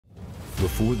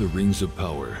Before the Rings of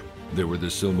Power, there were the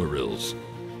Silmarils.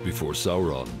 Before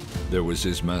Sauron, there was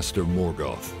his master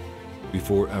Morgoth.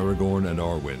 Before Aragorn and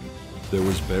Arwen, there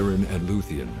was Beren and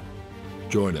Luthien.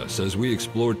 Join us as we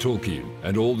explore Tolkien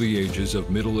and all the ages of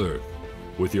Middle-earth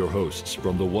with your hosts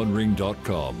from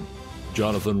theonering.com,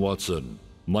 Jonathan Watson,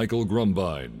 Michael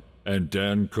Grumbine, and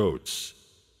Dan Coates.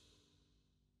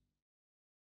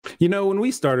 You know, when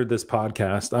we started this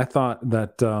podcast, I thought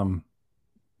that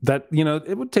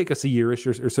it would take us a year-ish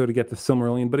or so to get the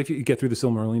Silmarillion, but if you get through the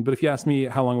Silmarillion, but if you ask me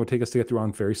how long it would take us to get through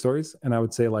On Fairy Stories, and I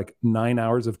would say like 9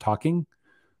 hours of talking.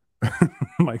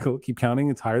 Michael, keep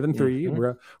counting. It's higher than 3.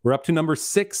 Mm-hmm. We're up to number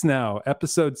 6 now,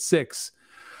 episode 6,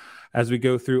 as we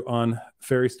go through On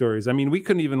Fairy Stories. I mean,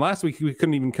 last week we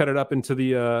couldn't even cut it up into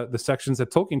the sections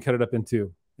that Tolkien cut it up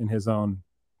into in his own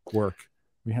work.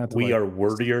 We are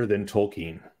wordier than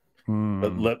Tolkien.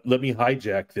 But let me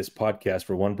hijack this podcast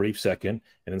for one brief second,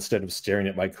 and instead of staring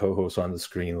at my co-host on the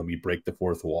screen, let me break the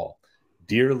fourth wall.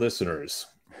 Dear listeners,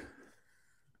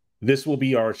 this will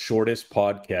be our shortest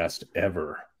podcast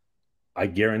ever. I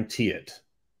guarantee it.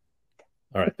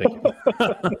 All right, thank you.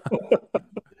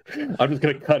 I'm just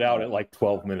going to cut out at like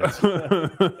 12 minutes. All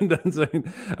of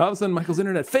a sudden, Michael's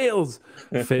internet fails.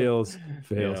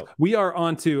 Yeah. We are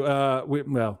on to,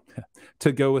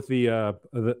 to go with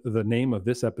the name of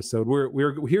this episode.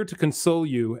 We're here to console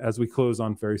you as we close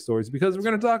On Fairy Stories, because we're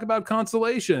going to talk about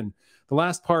consolation. The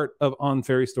last part of On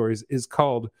Fairy Stories is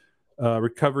called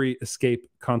Recovery, Escape,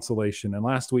 Consolation. And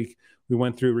last week, we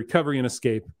went through recovery and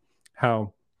escape,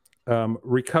 how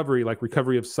recovery, like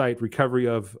recovery of sight, recovery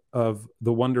of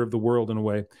the wonder of the world in a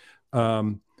way.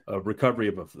 Recovery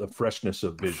of the freshness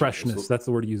of vision. Freshness, that's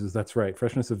the word he uses. That's right,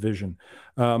 freshness of vision.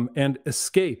 And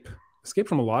escape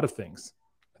from a lot of things.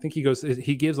 I think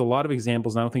he gives a lot of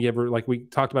examples, and I don't think he ever, like we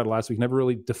talked about it last week, never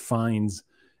really defines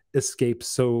escape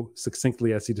so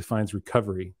succinctly as he defines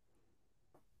recovery.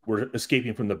 We're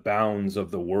escaping from the bounds of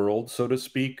the world, so to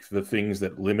speak, the things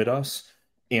that limit us.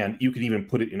 And you can even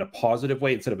put it in a positive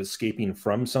way instead of escaping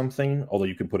from something, although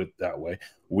you can put it that way.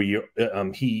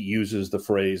 He uses the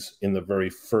phrase in the very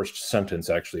first sentence,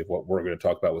 actually, of what we're going to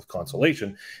talk about with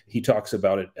consolation. He talks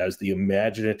about it as the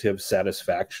imaginative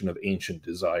satisfaction of ancient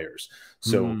desires.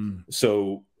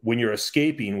 So when you're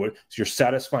escaping, you're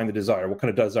satisfying the desire. What kind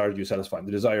of desire do you satisfy?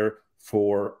 The desire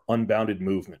for unbounded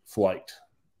movement, flight,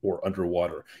 or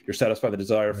underwater. You're satisfying the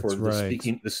desire for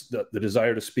the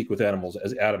desire to speak with animals,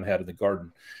 as Adam had in the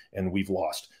garden, and we've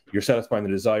lost. You're satisfying the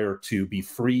desire to be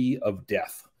free of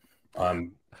death.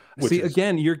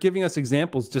 Again, you're giving us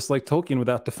examples just like Tolkien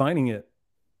without defining it.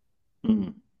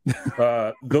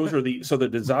 Those are the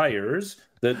desires.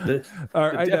 The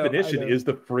definition is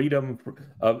the freedom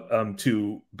of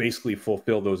to basically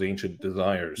fulfill those ancient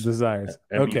desires.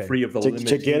 And be free of the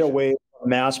limitations. To get away.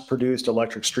 Mass-produced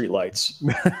electric streetlights.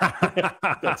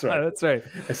 That's right. That's right.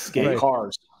 Escape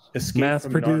cars.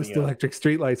 Mass-produced electric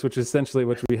streetlights, which is essentially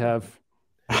what we have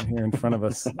here in front of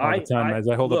us all the time as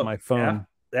I hold up my phone.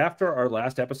 After our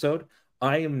last episode,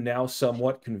 I am now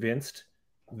somewhat convinced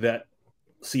that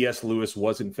C.S. Lewis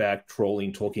was in fact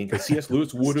trolling Tolkien, because C.S.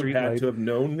 Lewis would have had to have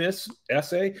known this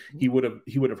essay. He would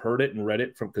have heard it and read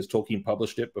it because Tolkien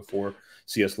published it before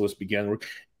C.S. Lewis began work,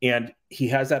 and he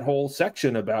has that whole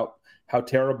section about how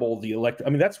terrible the electric. I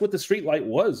mean, that's what the street light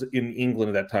was in England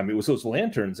at that time. It was those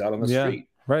lanterns out on the street,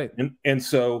 right? And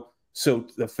so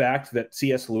the fact that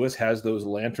C.S. Lewis has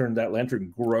that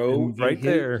lantern grow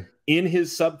in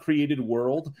his subcreated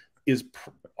world is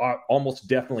almost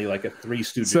definitely like a Three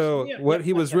Stooges. So what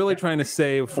he was really trying to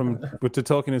say to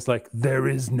Tolkien is like, there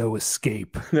is no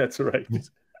escape. That's right.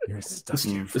 You're stuck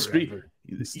here the street.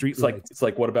 It's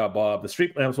like, what about Bob? The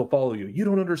street lamps will follow you. You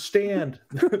don't understand.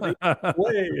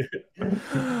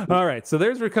 All right, so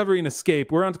there's recovery and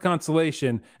escape. We're on to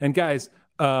consolation, and guys,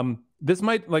 this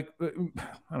might I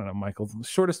don't know, Michael, the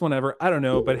shortest one ever. I don't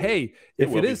know, but hey,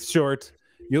 if it is short,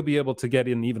 you'll be able to get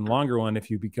an even longer one if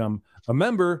you become a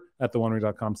member at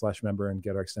theonering.com/member and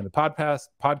get our extended podcast.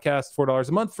 $4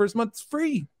 a month. First month's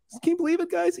free. Can you believe it,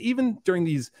 guys? Even during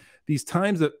these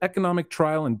times of economic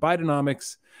trial and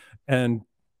Bidenomics and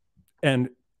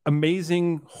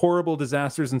amazing, horrible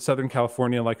disasters in Southern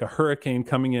California, like a hurricane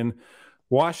coming in,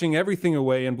 washing everything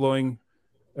away and blowing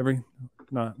never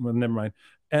mind.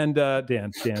 And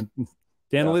Dan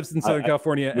lives in Southern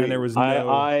California, and there was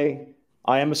I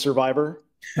am a survivor.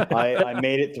 I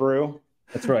made it through.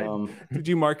 That's right. Did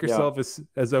you mark yourself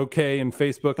as okay in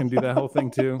Facebook and do that whole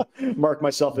thing too? Mark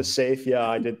myself as safe. Yeah,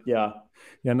 I did. Yeah.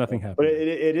 Yeah, nothing happened. But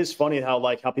it is funny how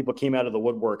people came out of the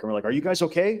woodwork and were like, "Are you guys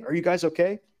okay? Are you guys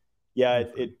okay?" Yeah,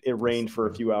 it rained for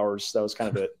a few hours. That was kind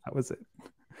of it. That was it.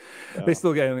 They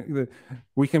still get.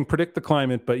 We can predict the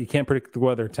climate, but you can't predict the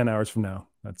weather 10 hours from now.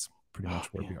 That's pretty much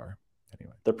where we are.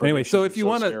 Anyway, so if you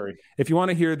want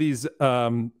to hear these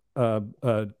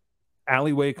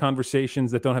alleyway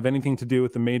conversations that don't have anything to do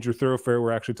with the major thoroughfare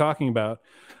we're actually talking about,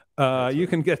 you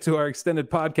can get to our extended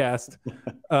podcast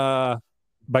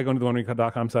by going to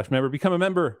theonerecon.com/member, become a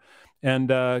member, and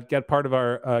get part of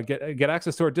our get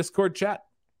access to our Discord chat,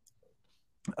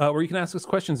 where you can ask us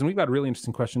questions. And we've got a really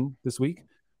interesting question this week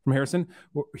from Harrison.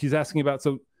 He's asking about,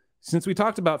 so since we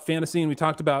talked about fantasy and we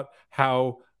talked about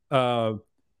how the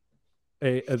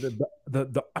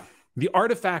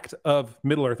artifact of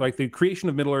Middle Earth, like the creation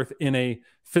of Middle Earth in a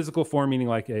physical form, meaning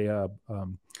like a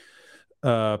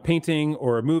painting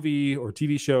or a movie or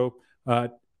TV show,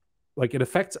 like it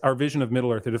affects our vision of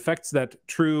Middle Earth. It affects that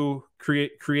true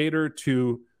creator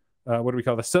to what do we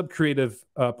call the subcreative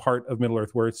part of Middle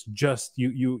Earth, where it's just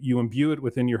you imbue it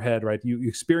within your head, right? You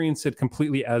experience it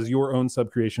completely as your own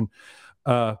subcreation.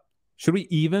 Should we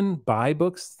even buy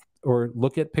books or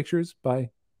look at pictures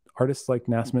by artists like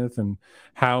Nasmith and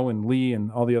Howe and Lee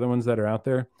and all the other ones that are out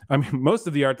there? I mean, most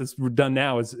of the art that's done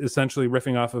now is essentially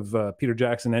riffing off of Peter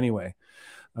Jackson anyway.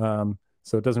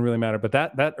 So it doesn't really matter. But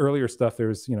that earlier stuff,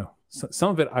 there's, some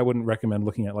of it I wouldn't recommend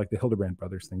looking at, like the Hildebrand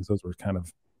brothers things. Those were kind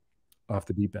of off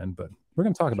the deep end, but we're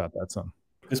going to talk about that some.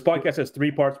 This podcast has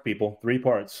 3 parts, people, 3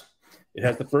 parts. It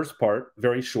has the first part,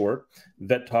 very short,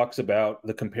 that talks about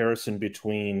the comparison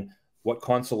between what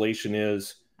Consolation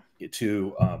is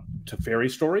to fairy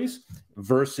stories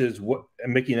versus what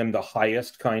making them the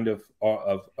highest kind of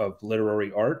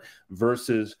literary art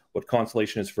versus what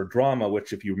Consolation is for drama,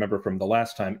 which, if you remember from the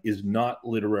last time, is not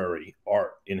literary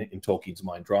art in Tolkien's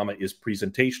mind. Drama is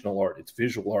presentational art; it's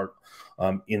visual art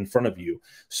in front of you.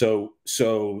 So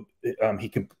he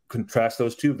can contrast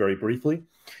those two very briefly.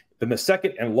 Then the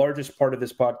second and largest part of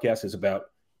this podcast is about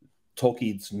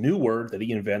Tolkien's new word that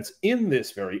he invents in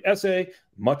this very essay,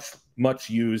 much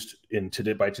used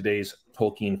by today's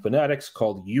Tolkien fanatics,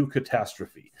 called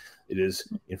Eucatastrophe. It is,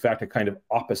 in fact, a kind of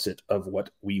opposite of what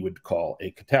we would call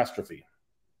a catastrophe.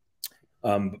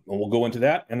 And we'll go into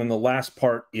that. And then the last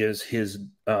part is his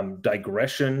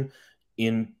digression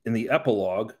in the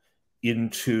epilogue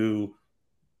into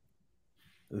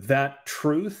that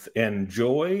truth and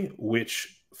joy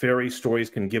which fairy stories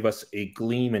can give us a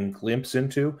gleam and glimpse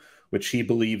into, which he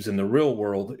believes in the real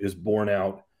world is borne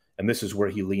out. And this is where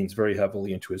he leans very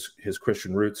heavily into his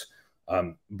Christian roots,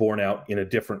 borne out in a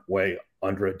different way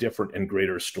under a different and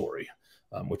greater story,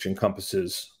 which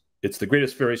encompasses, it's the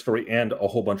greatest fairy story and a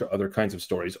whole bunch of other kinds of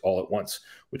stories all at once,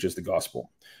 which is the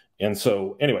gospel. And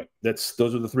so anyway,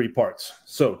 those are the 3 parts.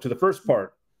 So to the first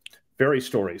part, fairy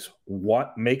stories,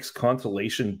 what makes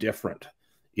Consolation different?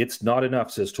 It's not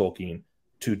enough, says Tolkien,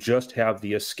 to just have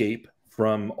the escape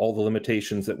from all the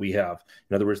limitations that we have.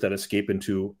 In other words, that escape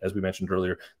into, as we mentioned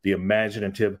earlier, the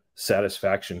imaginative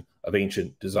satisfaction of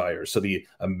ancient desires. So the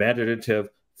imaginative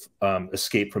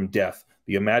escape from death,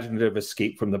 the imaginative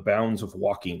escape from the bounds of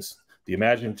walkings, the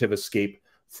imaginative escape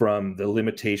from the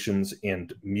limitations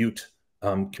and mute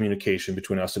communication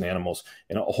between us and animals,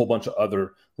 and a whole bunch of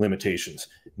other limitations.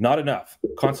 Not enough.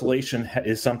 Consolation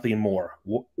is something more.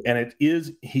 And it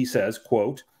is, he says,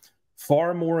 quote,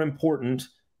 far more important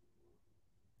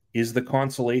is the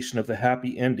consolation of the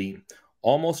happy ending.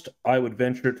 Almost, I would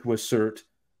venture to assert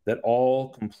that all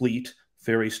complete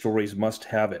fairy stories must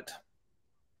have it.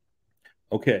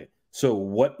 Okay, so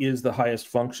what is the highest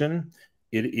function?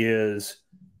 It is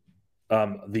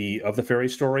of the fairy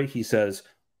story. He says,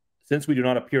 since we do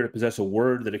not appear to possess a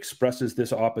word that expresses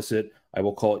this opposite, I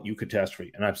will call it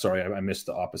Eucatastrophe. And I'm sorry, I missed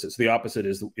the opposite. So the opposite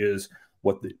is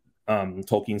what the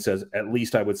Tolkien says. At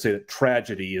least I would say that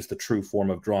tragedy is the true form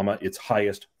of drama, its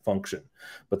highest function.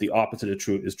 But the opposite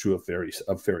is true of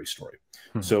fairy story.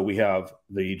 So we have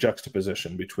the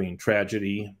juxtaposition between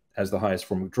tragedy as the highest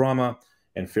form of drama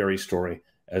and fairy story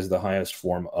as the highest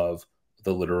form of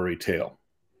the literary tale.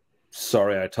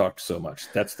 Sorry I talked so much.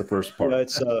 That's the first part.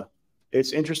 Yeah,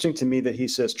 it's interesting to me that he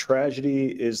says tragedy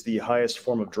is the highest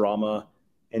form of drama,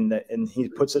 and he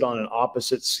puts it on an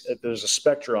opposite. There's a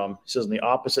spectrum. He says on the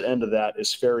opposite end of that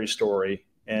is fairy story,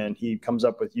 and he comes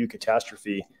up with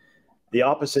Eucatastrophe. The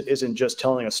opposite isn't just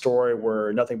telling a story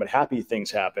where nothing but happy things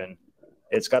happen.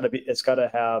 It's got to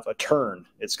have a turn.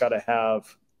 It's got to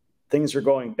have things are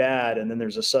going bad, and then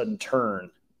there's a sudden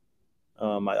turn.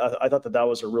 I thought that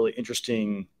was a really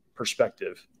interesting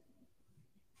perspective.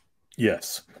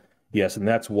 Yes, and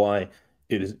that's why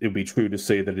it'd be true to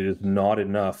say that it is not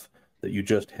enough that you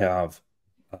just have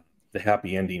the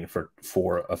happy ending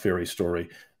for a fairy story,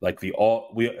 like they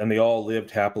all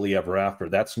lived happily ever after.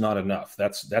 That's not enough.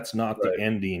 That's not the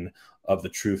ending of the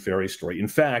true fairy story. In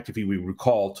fact, if we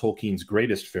recall Tolkien's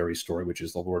greatest fairy story, which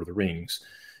is The Lord of the Rings,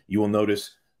 you will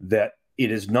notice that it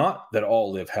is not that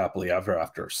all live happily ever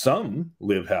after. Some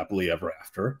live happily ever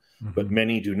after, but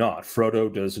many do not.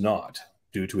 Frodo does not,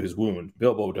 due to his wound.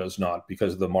 Bilbo does not,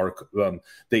 because of the mark.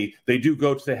 They do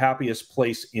go to the happiest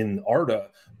place in Arda,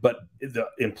 but the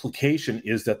implication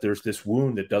is that there's this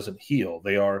wound that doesn't heal.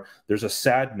 There's a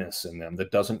sadness in them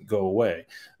that doesn't go away.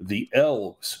 The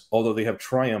elves, although they have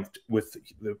triumphed with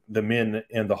the men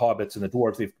and the hobbits and the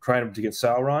dwarves, they've triumphed against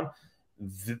Sauron.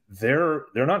 They're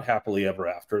not happily ever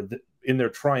after. In their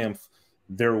triumph,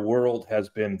 their world has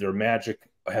been, their magic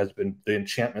has been, the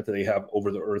enchantment that they have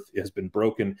over the earth has been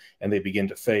broken, and they begin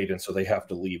to fade, and so they have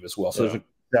to leave as well. So there's a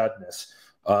sadness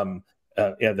and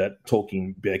that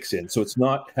Tolkien bakes in. So it's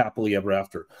not happily ever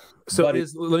after. So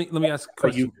let me ask a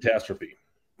question. Eucatastrophe.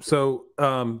 So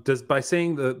does, by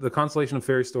saying the consolation of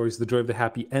fairy stories, the joy of the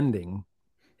happy ending,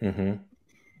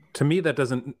 to me that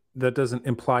doesn't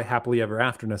imply happily ever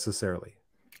after necessarily.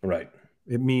 Right.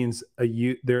 It means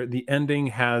the ending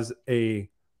has a,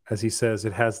 as he says,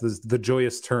 it has the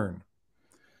joyous turn.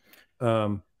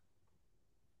 So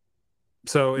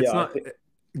it's not.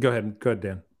 Go ahead,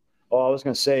 Dan. Well, I was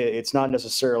going to say it's not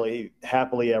necessarily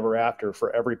happily ever after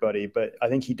for everybody, but I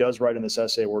think he does write in this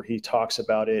essay where he talks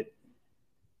about it,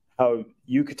 how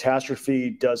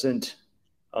eucatastrophe doesn't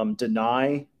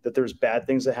deny that there's bad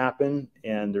things that happen,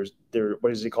 and what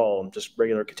does he call them? Just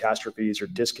regular catastrophes or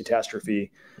discatastrophe.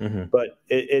 But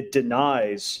it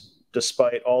denies,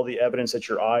 despite all the evidence that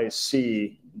your eyes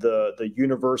see, the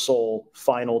universal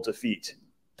final defeat.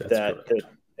 That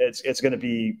it's going to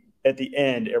be, at the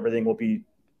end, everything will be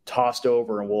tossed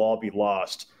over and we'll all be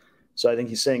lost. So I think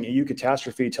he's saying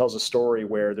eucatastrophe tells a story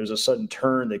where there's a sudden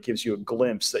turn that gives you a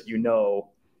glimpse that,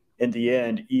 in the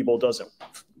end, evil doesn't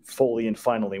fully and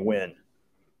finally win.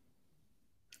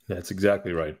 That's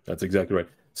exactly right.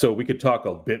 So we could talk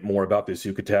a bit more about this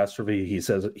eucatastrophe. He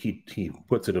says he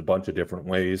puts it a bunch of different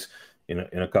ways in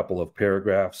a couple of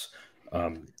paragraphs.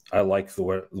 I like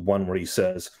the one where he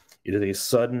says, "It is a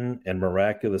sudden and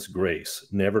miraculous grace,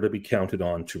 never to be counted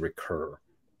on to recur."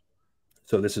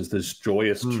 So this is this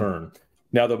joyous turn.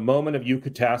 Now, the moment of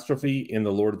eucatastrophe in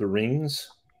The Lord of the Rings,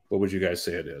 what would you guys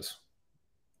say it is?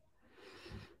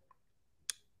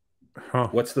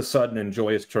 What's the sudden and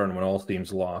joyous turn when all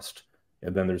seems lost?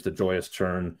 And then there's the joyous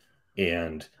turn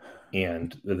and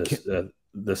the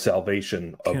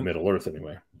salvation of Middle Earth,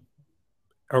 anyway.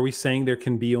 Are we saying there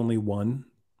can be only one?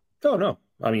 Oh, no.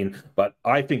 I mean, but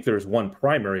I think there's one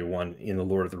primary one in The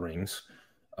Lord of the Rings.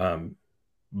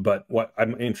 But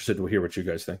I'm interested to hear what you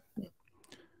guys think.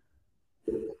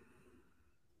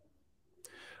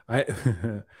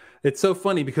 It's so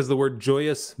funny because the word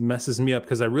joyous messes me up,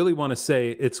 because I really want to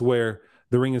say it's where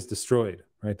the ring is destroyed,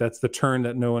 right? That's the turn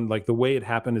that no one, like the way it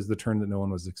happened is the turn that no one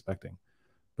was expecting.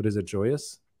 But is it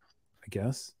joyous? I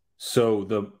guess.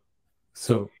 So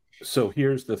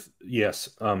here's the, yes,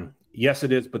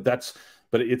 it is,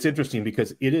 but it's interesting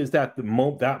because it is that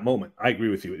that moment. I agree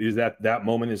with you. It is that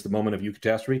moment is the moment of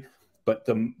eucatastrophe, but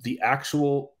the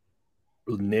actual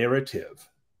narrative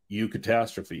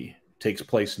eucatastrophe takes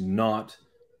place not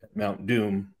at Mount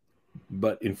Doom,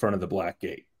 but in front of the Black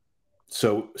Gate.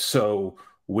 So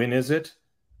when is it?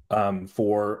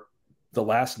 For the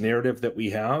last narrative that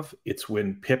we have, it's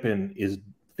when Pippin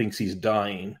thinks he's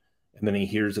dying, and then he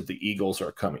hears that the eagles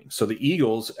are coming. So the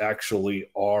eagles actually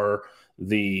are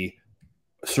the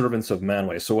servants of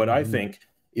Manwë. So what I think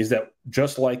is that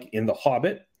just like in The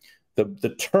Hobbit,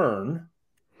 the turn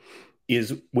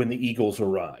is when the eagles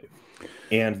arrive,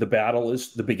 and the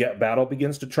battle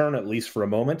begins to turn, at least for a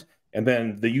moment, and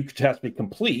then the eucatastrophe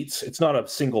completes. It's not a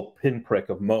single pinprick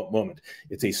of moment.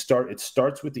 It's a start. It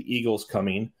starts with the eagles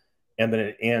coming, and then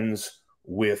it ends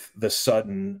with the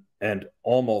sudden and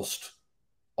almost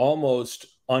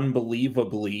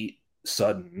unbelievably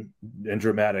sudden and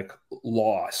dramatic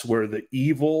loss, where where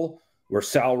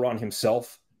Sauron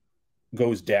himself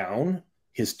goes down,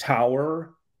 his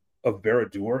tower of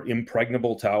Barad-dûr,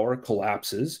 impregnable tower,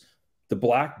 collapses. The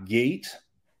Black Gate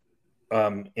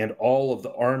and all of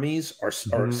the armies are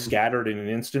scattered in an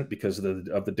instant because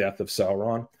of the death of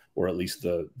Sauron, or at least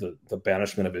the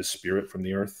banishment of his spirit from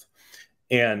the earth.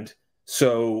 And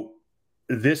so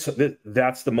that's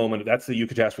the moment. That's the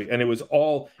eucatastrophe, and it was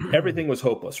everything was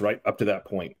hopeless right up to that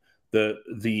point.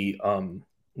 The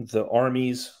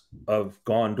armies of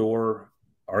Gondor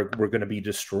were going to be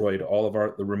destroyed. All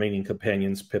of the remaining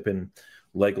companions, Pippin,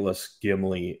 Legolas,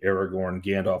 Gimli, Aragorn,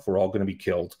 Gandalf, were all going to be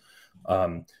killed.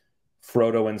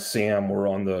 Frodo and Sam were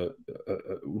on the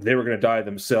they were going to die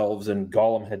themselves, and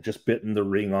Gollum had just bitten the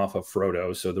ring off of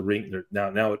Frodo, so the ring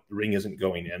now the ring isn't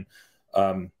going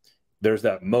in. There's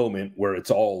that moment where it's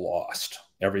all lost,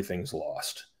 everything's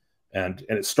lost, and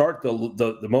it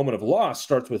the moment of loss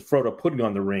starts with Frodo putting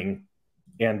on the ring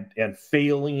and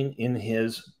failing in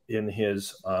his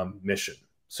mission.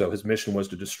 So his mission was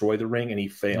to destroy the ring, and he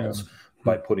fails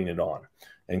by putting it on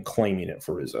and claiming it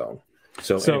for his own.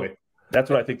 So anyway, that's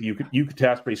what I think the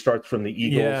Eucatastrophe starts from the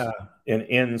eagles and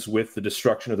ends with the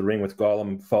destruction of the ring, with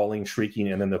Gollum falling,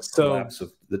 shrieking, and then the collapse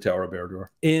of the Tower of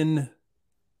Barad-dûr.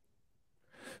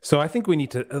 So I think we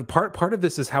need to part of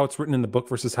this is how it's written in the book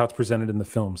versus how it's presented in the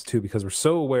films too, because we're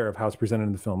so aware of how it's presented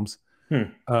in the films.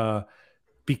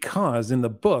 Because in the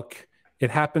book it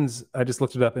happens. I just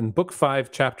looked it up in Book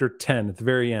 5, Chapter 10, at the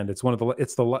very end. It's one of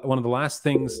the last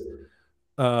things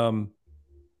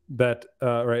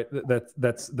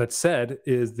that's said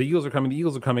is the eagles are coming. The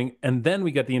eagles are coming, and then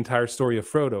we get the entire story of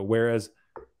Frodo. Whereas,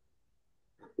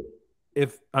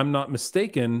 if I'm not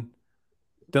mistaken,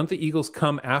 don't the eagles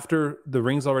come after the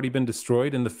ring's already been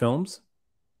destroyed in the films?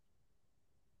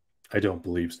 I don't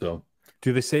believe so.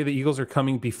 Do they say the eagles are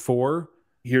coming before?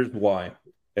 Here's why.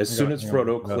 As soon as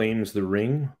Frodo claims the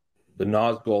ring, the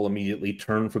Nazgul immediately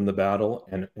turn from the battle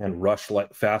and rush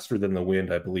like faster than the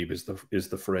wind, I believe is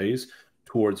the phrase,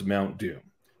 towards Mount Doom.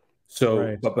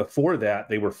 So, but before that,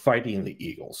 they were fighting the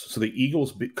eagles. So the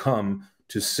eagles come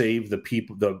to save the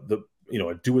people,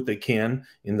 do what they can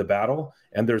in the battle.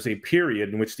 And there's a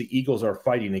period in which the eagles are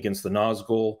fighting against the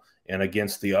Nazgul and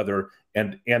against the other,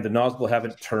 and the Nazgul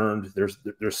haven't turned.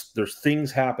 There's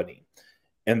things happening.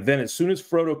 And then as soon as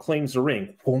Frodo claims the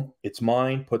ring, boom, it's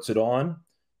mine, puts it on.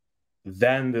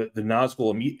 Then the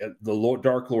Nazgul, the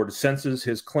Dark Lord senses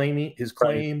his claim,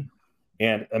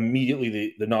 and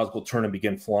immediately the Nazgul turn and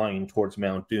begin flying towards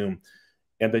Mount Doom.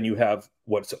 And then you have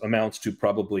what amounts to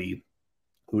probably,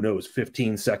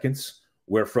 15 seconds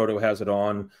where Frodo has it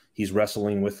on. He's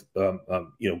wrestling with,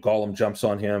 Gollum jumps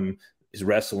on him. He's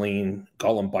wrestling.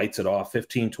 Gollum bites it off.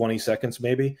 15, 20 seconds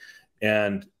maybe.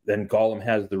 And then Gollum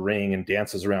has the ring and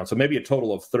dances around. So maybe a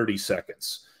total of 30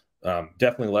 seconds,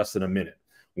 definitely less than a minute,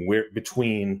 where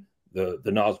between the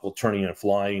Nazgul turning and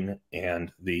flying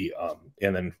and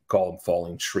then Gollum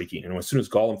falling shrieking. And as soon as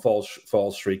Gollum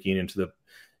falls shrieking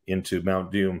into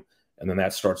Mount Doom, and then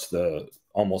that starts the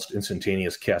almost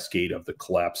instantaneous cascade of the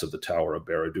collapse of the Tower of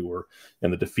Barad-dûr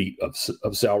and the defeat of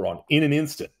Sauron in an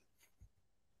instant.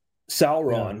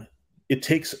 Sauron. It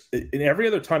takes, in every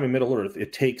other time in Middle-earth,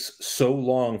 it takes so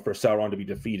long for Sauron to be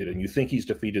defeated, and you think he's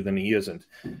defeated, then he isn't.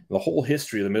 The whole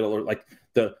history of the Middle-earth, like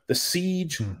the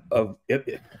siege of,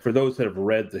 for those that have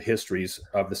read the histories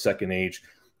of the Second Age,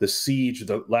 the siege,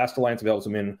 the last alliance of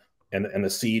Elzamin, and the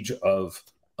siege of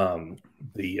Mordor,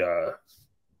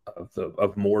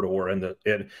 and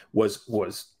it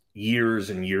was years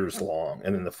and years long,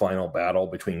 and then the final battle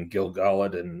between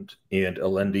Gil-galad and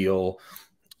Elendil.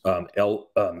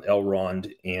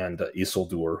 Elrond and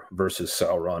Isildur versus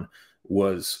Sauron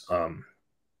was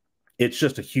it's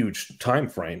just a huge time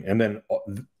frame, and then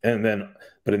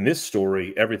but in this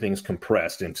story everything's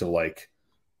compressed into like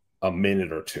a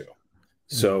minute or two.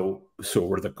 So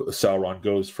where the Sauron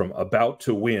goes from about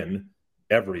to win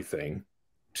everything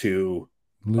to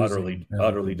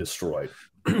utterly destroyed.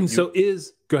 So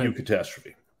is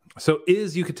Eucatastrophe. So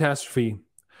is Eucatastrophe.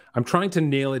 I'm trying to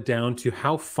nail it down to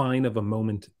how fine of a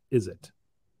moment is it,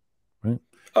 right?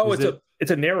 Oh,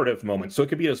 it's a narrative moment, so it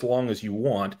could be as long as you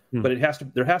want, but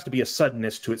there has to be a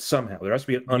suddenness to it somehow. There has to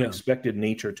be an unexpected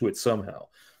nature to it somehow.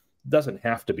 It doesn't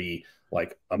have to be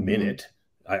like a minute.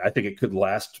 I think it could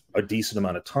last a decent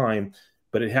amount of time,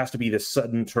 but it has to be this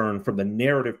sudden turn from the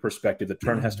narrative perspective. The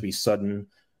turn has to be sudden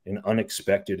and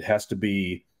unexpected. It has to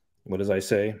be, what does I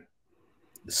say?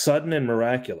 Sudden and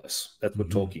miraculous. That's what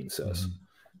Tolkien says.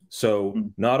 So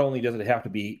not only does it have to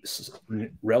be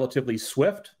relatively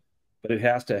swift, but it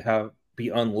has to be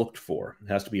unlooked for. It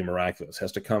has to be miraculous. It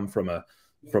has to come from a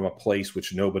place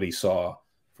which nobody saw,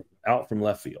 out from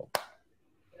left field.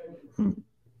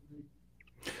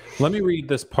 Let me read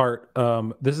this part.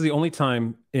 This is the only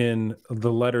time in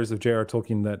the letters of J.R.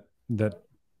 Tolkien that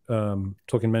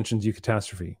Tolkien mentions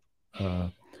Eucatastrophe.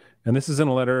 And this is in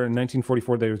a letter in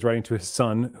 1944 that he was writing to his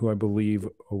son, who I believe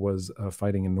was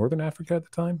fighting in Northern Africa at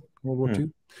the time, World War II.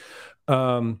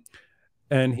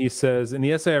 And he says, in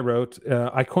the essay I wrote,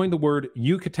 I coined the word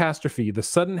Eucatastrophe, the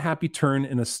sudden happy turn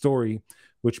in a story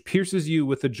which pierces you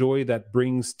with a joy that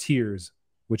brings tears,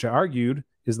 which I argued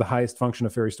is the highest function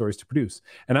of fairy stories to produce.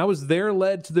 And I was there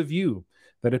led to the view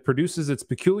that it produces its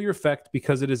peculiar effect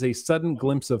because it is a sudden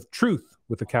glimpse of truth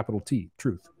with a capital T,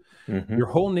 truth. Your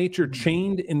whole nature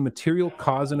chained in material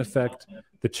cause and effect,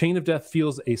 the chain of death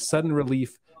feels a sudden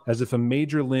relief, as if a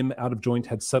major limb out of joint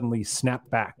had suddenly snapped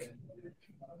back.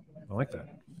 I like that.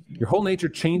 Your whole nature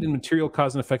chained in material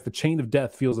cause and effect, the chain of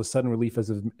death feels a sudden relief, as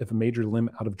if a major limb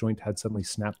out of joint had suddenly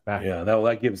snapped back. Yeah,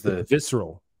 that gives the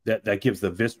visceral. That gives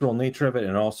the visceral nature of it,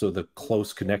 and also the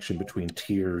close connection between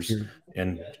tears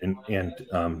and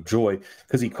joy,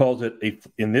 because he calls it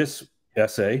in this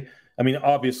essay. I mean,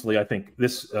 obviously, I think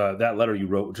this that letter you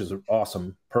wrote, which is an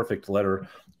awesome, perfect letter,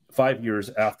 5 years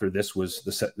after this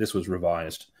was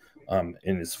revised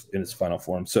in its final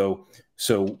form. So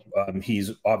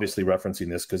he's obviously referencing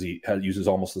this because he uses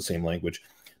almost the same language,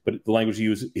 but the language he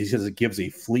uses, he says it gives a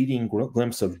fleeting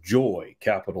glimpse of joy,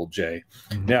 capital J.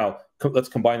 Now, let's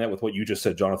combine that with what you just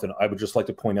said, Jonathan. I would just like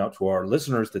to point out to our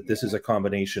listeners that this is a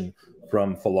combination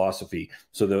from philosophy.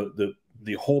 So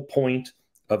the whole point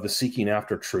of the seeking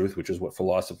after truth, which is what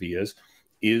philosophy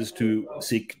is to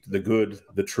seek the good,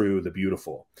 the true, the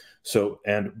beautiful. So,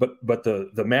 but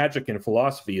the magic in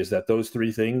philosophy is that those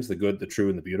three things, the good, the true,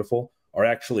 and the beautiful, are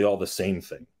actually all the same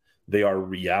thing. They are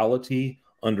reality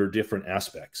under different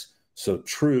aspects. So the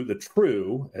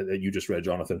true that you just read,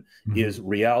 Jonathan, is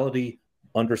reality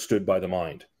understood by the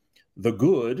mind. The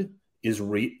good is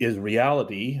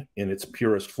reality in its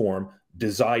purest form,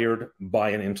 desired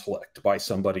by an intellect, by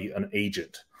somebody, an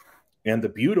agent. And the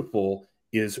beautiful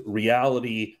is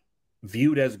reality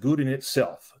viewed as good in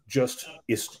itself. Just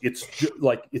it's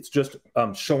just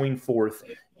showing forth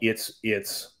its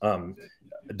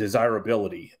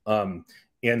desirability.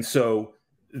 And so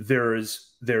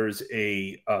there's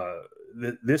a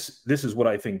this is what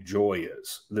I think joy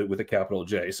is, with a capital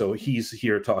J. So he's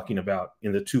here talking about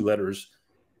in the two letters,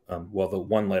 the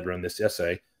one letter in this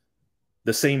essay,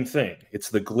 the same thing. It's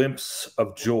the glimpse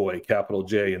of joy, capital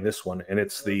J, in this one, and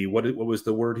it's the what was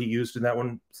the word he used in that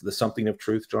one? It's the something of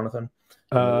truth, Jonathan.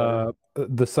 The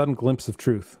sudden glimpse of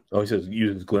truth. Oh, he says he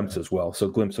uses glimpse as well. So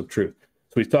glimpse of truth.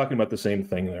 So he's talking about the same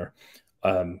thing there.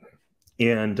 And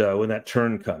when that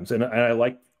turn comes, and I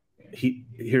like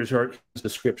here's our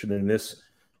description in this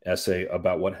essay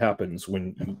about what happens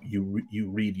when you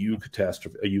read a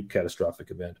eucatastrophic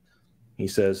event. He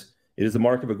says, "It is the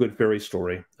mark of a good fairy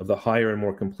story of the higher and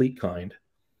more complete kind,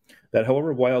 that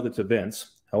however wild its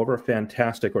events, however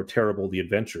fantastic or terrible the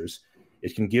adventures,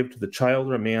 it can give to the child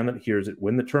or a man that hears it,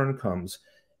 when the turn comes,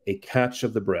 a catch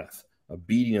of the breath, a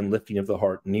beating and lifting of the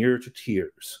heart near to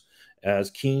tears,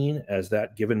 as keen as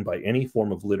that given by any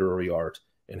form of literary art,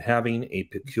 and having a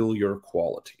peculiar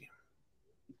quality."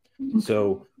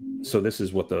 So this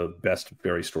is what the best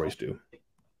fairy stories do.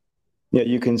 Yeah,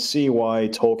 you can see why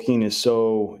Tolkien is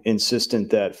so insistent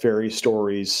that fairy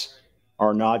stories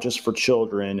are not just for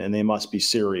children and they must be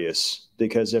serious.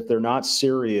 Because if they're not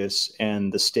serious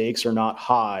and the stakes are not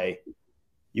high,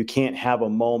 you can't have a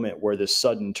moment where this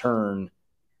sudden turn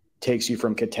takes you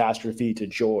from catastrophe to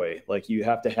joy. Like, you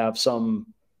have to have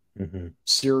some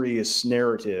serious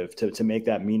narrative to make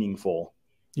that meaningful.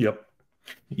 Yep.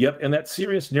 And that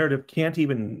serious narrative can't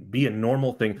even be a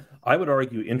normal thing. I would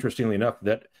argue, interestingly enough,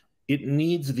 that it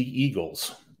needs the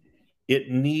eagles. It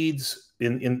needs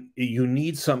you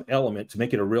need some element to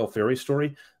make it a real fairy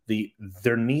story.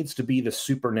 There needs to be the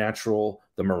supernatural,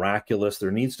 the miraculous.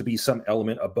 There needs to be some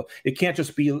element of. It can't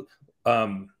just be.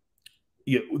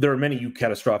 There are many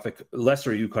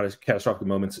lesser eucatastrophic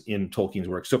moments in Tolkien's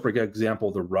work. So, for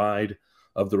example, the ride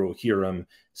of the Rohirrim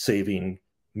saving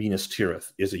Minas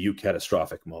Tirith is a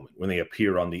eucatastrophic moment when they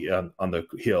appear on the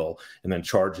hill and then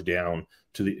charge down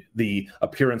to the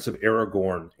appearance of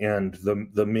Aragorn and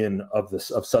the men of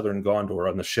southern Gondor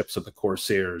on the ships of the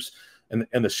Corsairs, and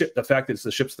the fact that it's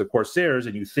the ships of the Corsairs,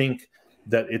 and you think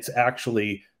that it's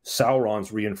actually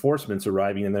Sauron's reinforcements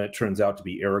arriving, and then it turns out to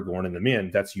be Aragorn and the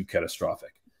men. That's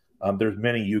eucatastrophic. There's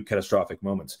many eucatastrophic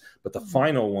moments, but the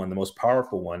final one, the most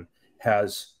powerful one,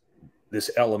 has this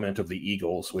element of the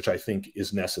eagles, which I think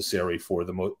is necessary for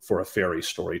a fairy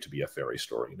story to be a fairy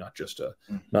story, not just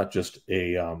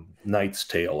a knight's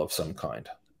tale of some kind.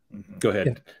 Go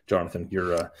ahead, Jonathan.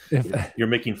 You're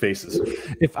making faces.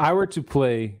 If I were to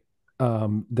play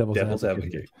devil's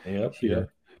advocate here,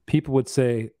 people would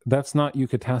say that's not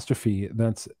eucatastrophe,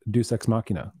 that's deus ex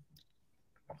machina.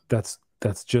 That's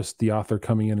just the author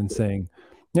coming in and saying,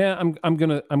 yeah, I'm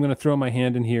gonna throw my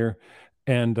hand in here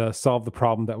and solve the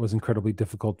problem that was incredibly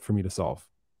difficult for me to solve.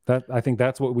 I think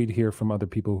that's what we'd hear from other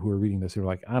people who are reading this, who are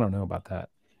like, I don't know about that.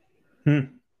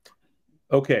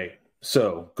 Okay,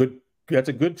 so good. That's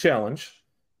a good challenge.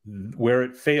 Where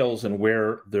it fails, and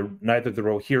where neither the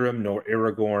Rohirrim nor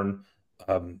Aragorn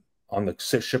on the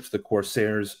ships, the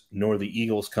Corsairs, nor the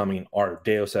eagles coming are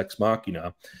deus ex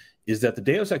machina, is that the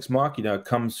deus ex machina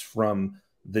comes from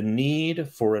the need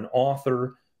for an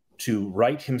author to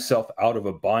write himself out of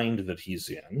a bind that he's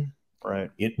in,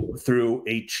 right, through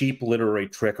a cheap literary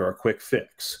trick or a quick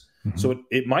fix. So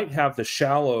it might have the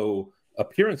shallow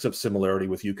appearance of similarity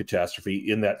with Eucatastrophe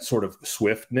in that sort of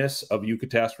swiftness of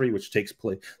Eucatastrophe, which takes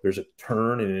place, there's a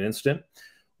turn in an instant.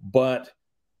 But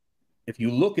if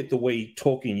you look at the way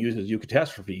Tolkien uses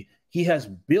Eucatastrophe, he has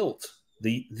built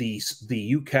the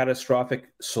eucatastrophic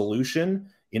solution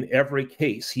in every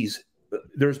case.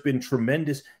 There's been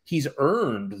tremendous, he's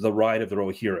earned the ride of the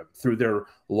Rohirrim through their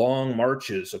long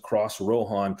marches across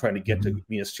Rohan trying to get to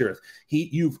Minas Tirith.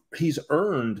 He's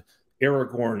earned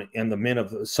Aragorn and the men of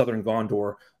the southern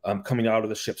Gondor coming out of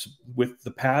the ships with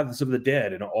the paths of the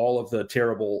dead and all of the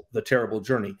terrible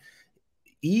journey.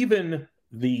 Even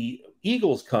the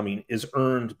eagles coming is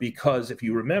earned because, if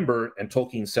you remember, and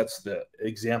Tolkien sets the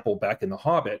example back in The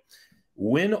Hobbit,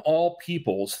 when all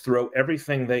peoples throw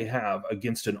everything they have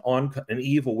against an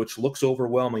evil which looks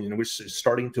overwhelming and which is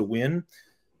starting to win,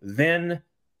 then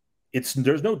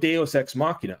there's no deus ex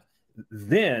machina.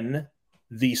 Then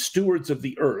the stewards of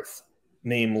the earth,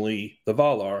 namely the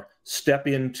Valar, step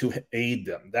in to aid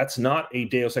them. That's not a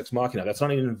deus ex machina. That's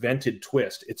not an invented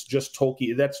twist. It's just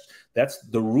Tolkien. That's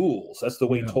the rules. That's the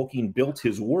way Tolkien built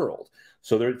his world.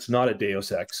 So it's not a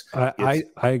deus ex. I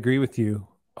agree with you.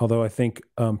 Although I think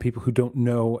people who don't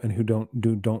know and who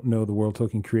don't know the world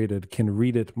Tolkien created can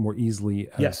read it more easily.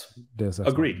 Yes, Deus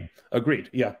Ex Machina. Agreed.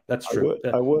 Yeah, that's true.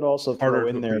 I would also throw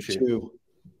in there too.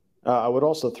 I would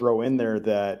also throw in there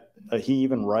that he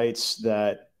even writes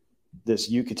that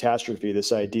this eucatastrophe,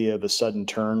 this idea of a sudden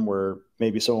turn, where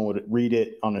maybe someone would read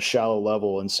it on a shallow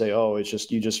level and say, "Oh, it's just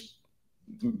you just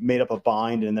made up a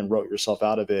bind and then wrote yourself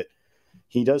out of it."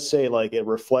 He does say like it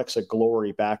reflects a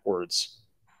glory backwards.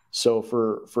 So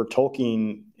for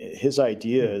Tolkien, his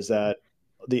idea is that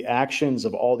the actions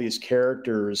of all these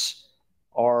characters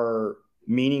are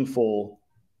meaningful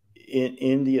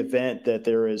in the event that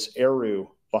there is Eru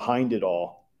behind it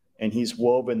all. And he's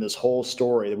woven this whole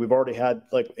story that we've already had,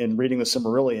 like in reading the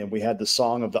Silmarillion, we had the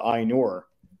song of the Ainur,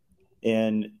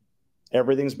 and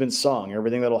everything's been sung.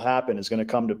 Everything that'll happen is going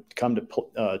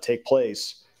to take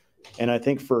place. And I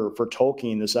think for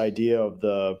Tolkien, this idea of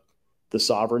the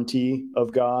sovereignty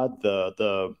of God,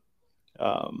 the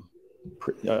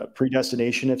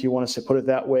predestination, if you want to put it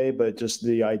that way, but just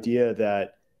the idea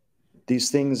that these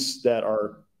things that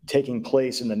are taking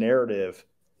place in the narrative,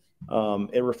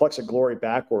 it reflects a glory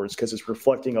backwards because it's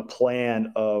reflecting a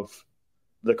plan of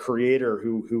the creator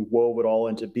who wove it all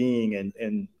into being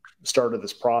and started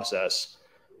this process.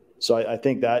 So I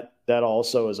think that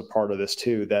also is a part of this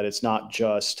too, that it's not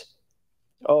just,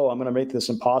 oh, I'm going to make this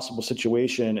impossible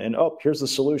situation and oh, here's the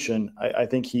solution. I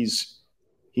think he's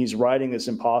writing this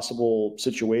impossible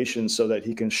situation so that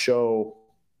he can show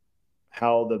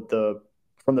how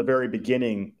from the very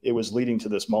beginning it was leading to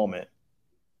this moment.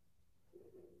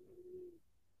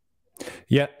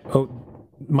 Yeah. Oh,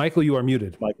 Michael, you are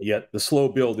muted. Yet the slow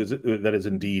build that is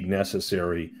indeed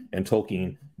necessary, and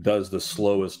Tolkien does the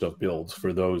slowest of builds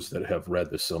for those that have read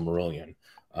the Silmarillion.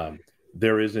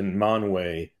 There is in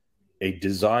Manwë a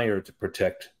desire to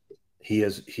protect. He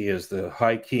is the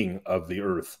High King of the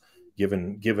Earth,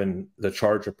 given the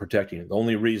charge of protecting it. The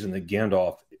only reason that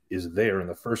Gandalf is there in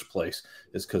the first place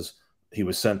is because he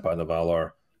was sent by the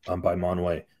Valar, by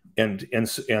Manwë, and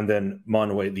then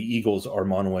Manwë, the eagles are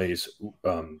Manwë's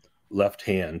left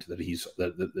hand that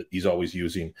he's always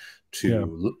using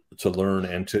to learn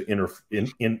and to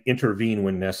intervene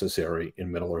when necessary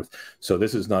in Middle Earth. So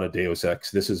this is not a Deus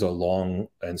Ex. This is a long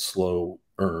and slow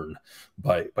earn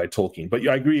by Tolkien. But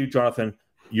I agree, Jonathan,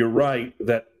 you're right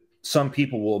that some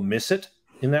people will miss it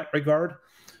in that regard.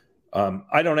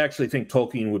 I don't actually think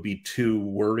Tolkien would be too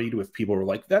worried if people were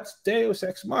like, that's Deus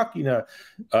Ex Machina.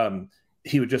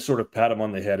 He would just sort of pat him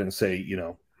on the head and say,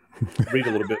 read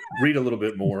a little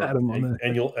bit more,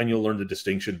 and you'll learn the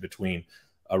distinction between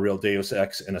a real Deus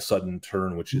Ex and a sudden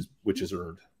turn, which is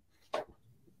earned.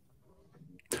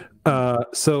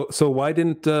 So why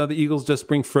didn't the Eagles just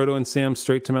bring Frodo and Sam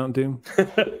straight to Mount Doom?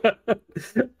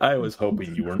 I was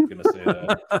hoping you weren't going to say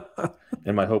that,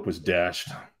 and my hope was dashed.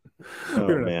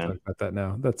 We're not talking about that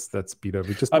now. That's beat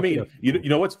over. You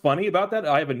know what's funny about that?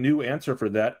 I have a new answer for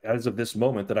that as of this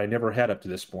moment that I never had up to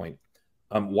this point.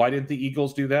 Why didn't the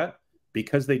Eagles do that?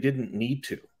 Because they didn't need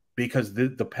to. Because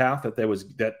the path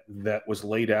that was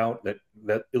laid out,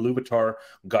 that Iluvatar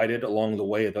guided along the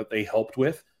way, that they helped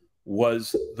with,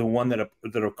 was the one that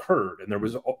occurred, and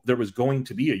there was going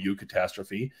to be a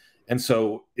Eucatastrophe, and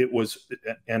so it was,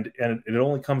 and it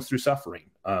only comes through suffering.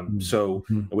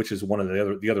 Which is one of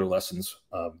the other lessons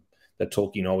that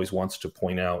Tolkien always wants to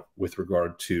point out with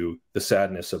regard to the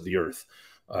sadness of the earth.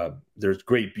 There's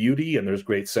great beauty and there's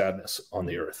great sadness on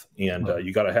the earth, and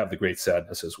you got to have the great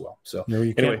sadness as well. So no,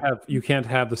 you can't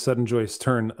have the sudden joyous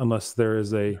turn unless there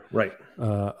is a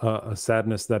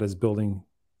sadness that is building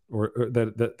or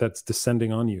that's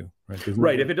descending on you.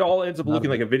 Right. If it all ends up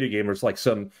looking like a video game, or it's like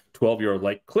some 12-year-old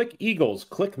like click Eagles,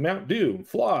 click Mount Doom,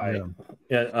 fly.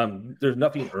 Yeah. And there's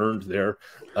nothing earned there.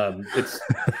 It's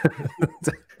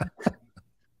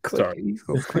Click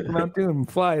Eagles, click Mount Doom,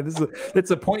 fly. It's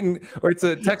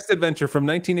a text adventure from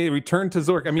 1980. Return to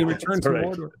Zork. I mean, Return to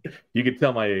Mordor. You can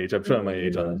tell my age. I'm showing my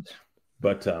age on it.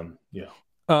 But yeah.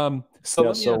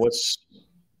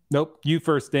 Nope. You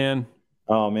first, Dan.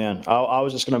 Oh man, I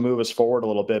was just going to move us forward a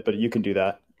little bit, but you can do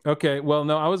that. Okay. Well,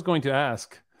 no, I was going to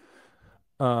ask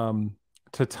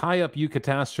to tie up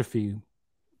Eucatastrophe.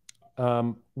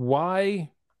 Why?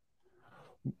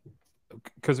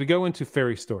 Because we go into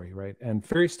fairy story, right? And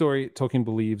fairy story, Tolkien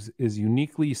believes, is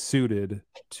uniquely suited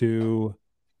to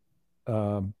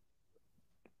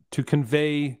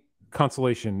convey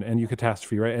consolation and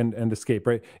Eucatastrophe, right? And escape,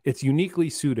 right? It's uniquely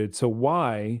suited. So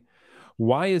why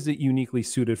is it uniquely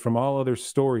suited from all other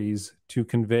stories to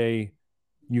convey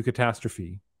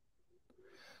Eucatastrophe?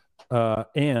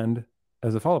 And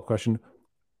as a follow-up question,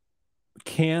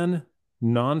 can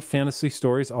non-fantasy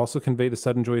stories also convey the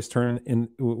sudden joyous turn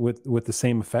with the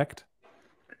same effect?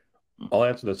 I'll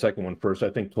answer the second one first.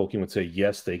 I think Tolkien would say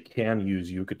yes, they can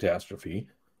use Eucatastrophe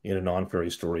in a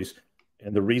non-fairy stories.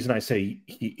 And the reason I say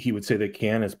he would say they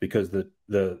can is because the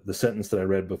sentence that I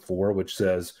read before, which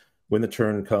says, when the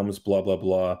turn comes, blah, blah,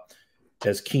 blah,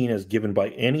 as keen as given by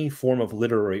any form of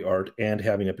literary art and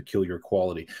having a peculiar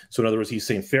quality. So in other words, he's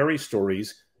saying fairy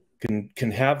stories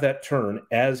can have that turn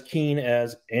as keen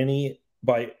as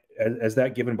as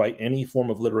that given by any form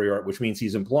of literary art, which means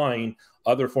he's implying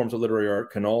other forms of literary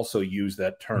art can also use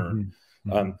that turn.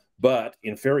 But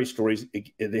in fairy stories,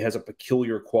 it has a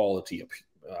peculiar quality.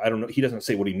 I don't know. He doesn't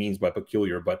say what he means by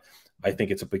peculiar, but I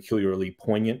think it's a peculiarly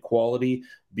poignant quality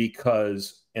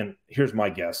because, and here's my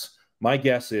guess. My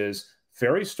guess is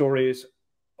fairy stories,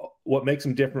 what makes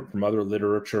them different from other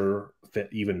literature,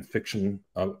 even fiction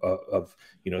of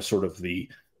sort of the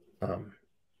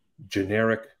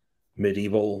generic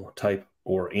medieval type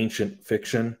or ancient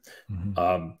fiction,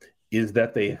 is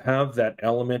that they have that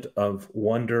element of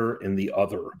wonder in the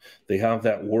other. They have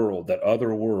that world, that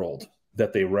other world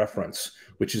that they reference,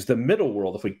 which is the middle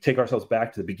world. If we take ourselves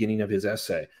back to the beginning of his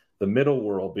essay, the middle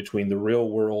world between the real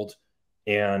world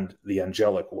and the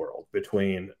angelic world,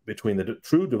 between the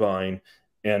true divine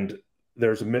and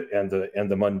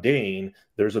the mundane,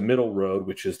 there's a middle road,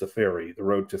 which is the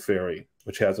road to fairy,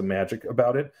 which has a magic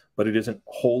about it, but it isn't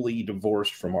wholly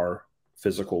divorced from our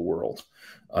physical world.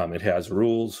 It has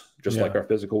rules, just like our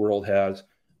physical world has,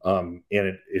 and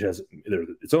it has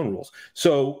its own rules.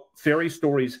 So fairy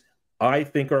stories, I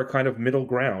think, are a kind of middle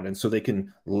ground, and so they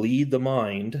can lead the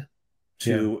mind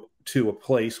to a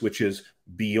place which is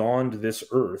beyond this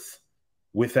earth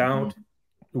without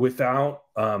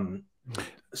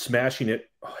smashing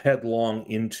it headlong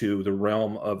into the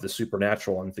realm of the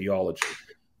supernatural and theology.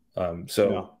 That's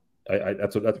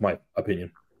my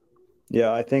opinion.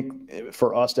 Yeah, I think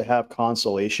for us to have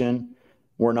consolation,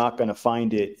 we're not going to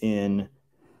find it in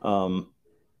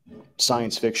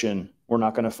science fiction. We're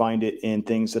not going to find it in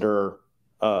things that are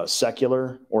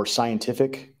secular or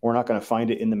scientific. We're not going to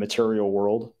find it in the material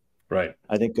world. Right.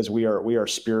 I think because we are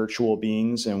spiritual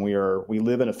beings and we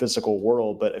live in a physical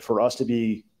world, but for us to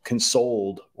be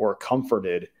consoled or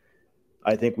comforted,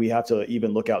 I think we have to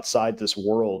even look outside this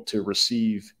world to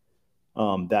receive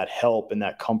that help and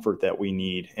that comfort that we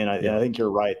need. And I think you're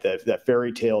right that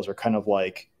fairy tales are kind of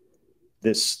like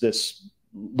this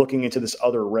looking into this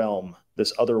other realm,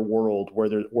 this other world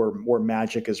where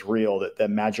magic is real, that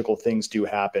magical things do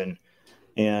happen.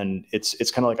 And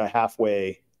it's kind of like a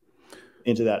halfway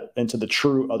into the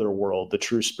true other world, the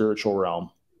true spiritual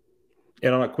realm.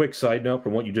 And on a quick side note,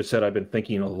 from what you just said, I've been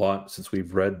thinking a lot since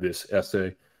we've read this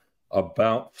essay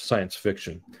about science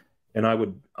fiction. And I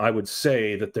would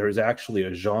say that there is actually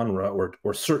a genre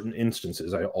or certain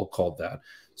instances, I'll call that,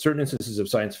 certain instances of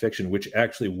science fiction which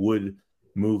actually would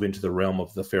move into the realm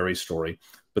of the fairy story.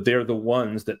 But they're the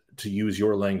ones that, to use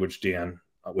your language, Dan,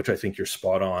 which I think you're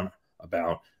spot on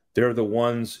about, they're the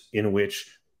ones in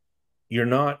which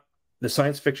the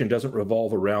science fiction doesn't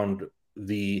revolve around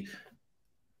the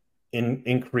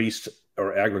increased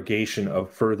or aggregation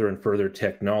of further and further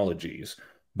technologies.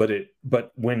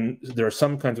 But when there are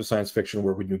some kinds of science fiction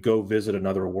where when you go visit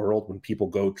another world, when people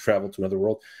go travel to another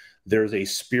world, there's a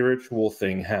spiritual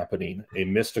thing happening, a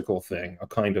mystical thing, a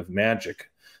kind of magic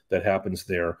that happens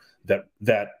there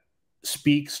that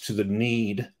speaks to the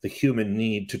need, the human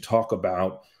need to talk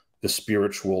about the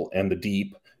spiritual and the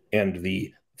deep and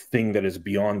the thing that is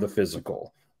beyond the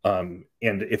physical. And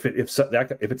if it's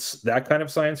that kind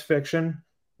of science fiction,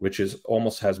 which is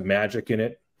almost has magic in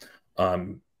it,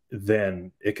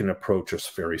 then it can approach a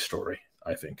fairy story.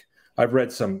 I think I've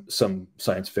read some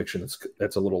science fiction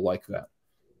that's a little like that.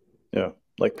 Yeah,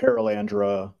 like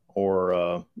Paralandra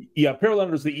or yeah,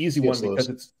 Paralandra is the easy one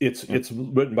because it's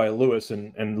written by Lewis,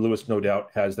 and Lewis no doubt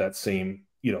has that same,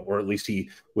 you know, or at least he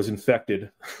was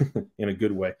infected in a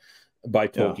good way by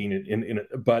Tolkien.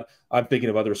 But I'm thinking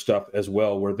of other stuff as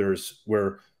well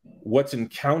where what's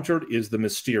encountered is the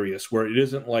mysterious, where it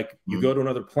isn't like you go to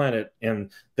another planet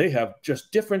and they have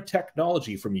just different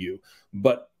technology from you,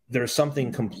 but there's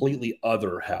something completely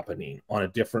other happening on a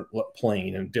different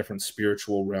plane in a different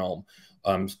spiritual realm,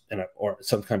 or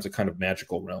sometimes a kind of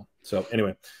magical realm. So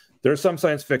anyway, there's some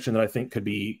science fiction that I think could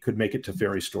make it to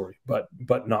fairy story, but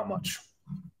not much.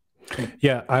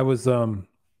 Yeah, I was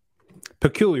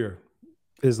peculiar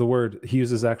is the word he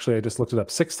uses. Actually, I just looked it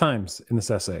up 6 times in this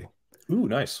essay. Ooh,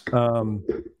 nice.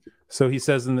 So he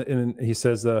says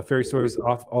fairy stories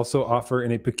also offer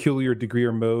in a peculiar degree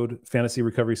or mode fantasy,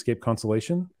 recovery, escape,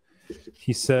 consolation.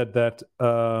 He said that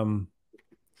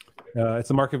it's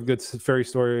a mark of a good fairy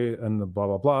story and the blah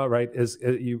blah blah. Right? As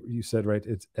you said, right?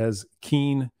 It's as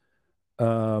keen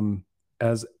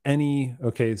as any.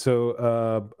 Okay,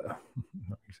 so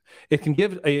it can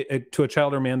give to a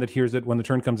child or man that hears it when the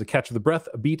turn comes a catch of the breath,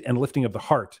 a beat, and lifting of the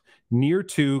heart, near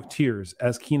to tears,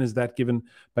 as keen as that given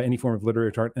by any form of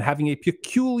literary art, and having a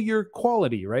peculiar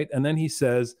quality, right? And then he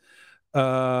says,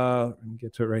 let me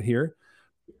get to it right here.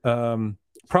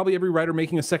 Probably every writer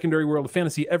making a secondary world of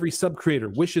fantasy, every sub-creator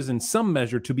wishes in some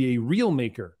measure to be a real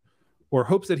maker, or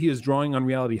hopes that he is drawing on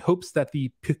reality, hopes that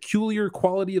the peculiar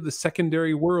quality of the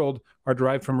secondary world are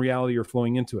derived from reality or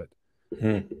flowing into it.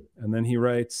 And then he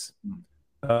writes,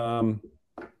 the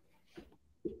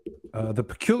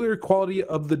peculiar quality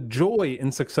of the joy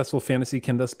in successful fantasy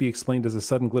can thus be explained as a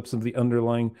sudden glimpse of the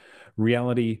underlying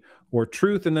reality or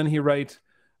truth. And then he writes,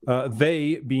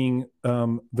 they, being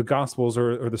the Gospels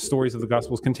or the stories of the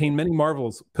Gospels, contain many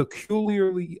marvels,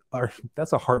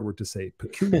 that's a hard word to say,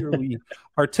 peculiarly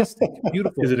artistic,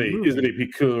 beautiful. Is it a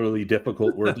peculiarly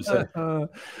difficult word to say?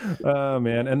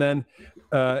 Man. And then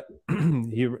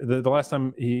the last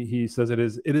time he says it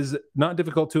is not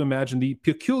difficult to imagine the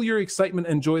peculiar excitement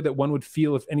and joy that one would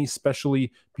feel if any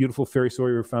specially beautiful fairy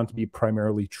story were found to be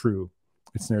primarily true.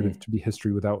 Its narrative to be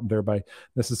history without thereby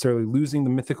necessarily losing the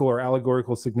mythical or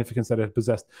allegorical significance that it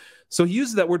possessed. So he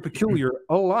uses that word peculiar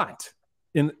a lot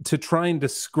to try and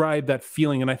describe that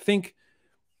feeling. And I think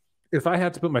if I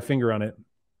had to put my finger on it,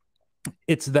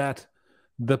 it's that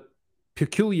the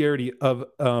peculiarity of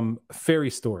fairy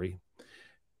story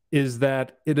is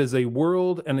that it is a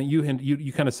world, and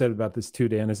you kind of said about this too,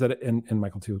 Dan, is that, and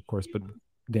Michael too, of course, but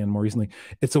Dan more recently,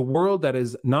 it's a world that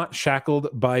is not shackled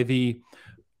by the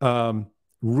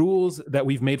rules that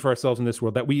we've made for ourselves in this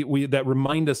world, that we that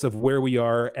remind us of where we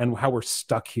are and how we're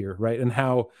stuck here, right? And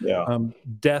how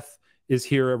death is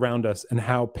here around us and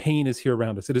how pain is here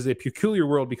around us. It is a peculiar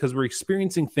world because we're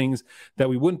experiencing things that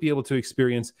we wouldn't be able to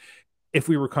experience if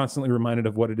we were constantly reminded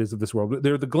of what it is of this world.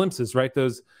 They're the glimpses, right?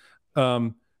 Those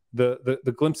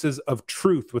the glimpses of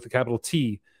truth with a capital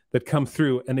T that come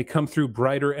through, and they come through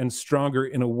brighter and stronger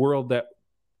in a world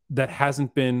that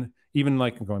hasn't been, even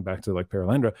like going back to like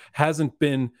Paralandra, hasn't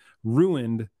been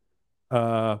ruined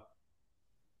by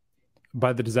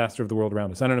the disaster of the world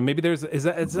around us. I don't know. Maybe does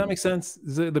that make sense?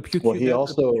 Is it the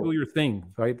peculiar thing,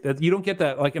 right? That you don't get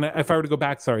that. Like, and if I were to go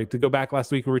back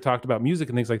last week where we talked about music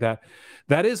and things like that,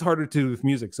 that is harder to do with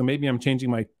music. So maybe I'm changing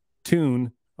my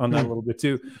tune on that a little bit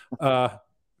too.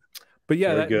 But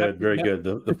yeah, very good.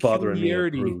 The father in me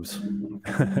approves.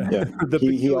 Yeah.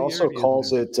 He also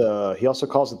calls it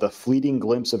the fleeting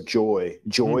glimpse of joy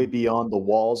beyond the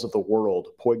walls of the world,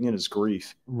 poignant as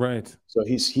grief. Right. So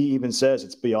he even says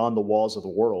it's beyond the walls of the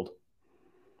world.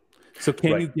 So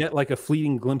can you get like a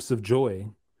fleeting glimpse of joy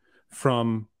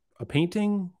from a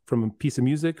painting, from a piece of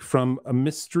music, from a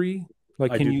mystery?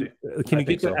 Like, can you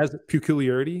get that as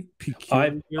peculiarity?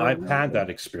 I've had that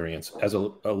experience I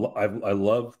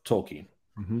love Tolkien,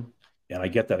 and I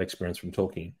get that experience from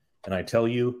Tolkien. And I tell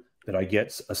you that I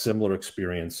get a similar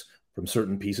experience from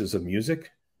certain pieces of music,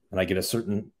 and I get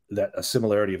a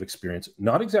similarity of experience,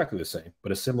 not exactly the same,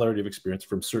 but a similarity of experience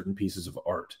from certain pieces of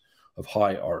art, of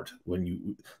high art.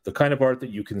 The kind of art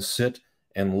that you can sit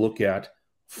and look at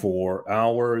for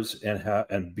hours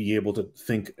and be able to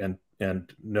think and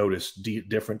notice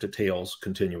different details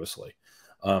continuously.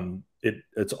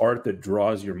 It's art that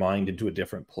draws your mind into a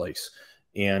different place.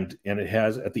 and it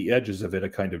has at the edges of it a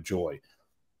kind of joy.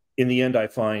 In the end, I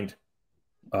find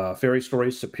fairy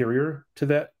stories superior to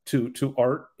that, to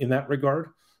art in that regard.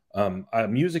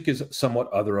 Music is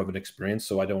somewhat other of an experience,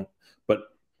 so I don't, but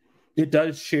it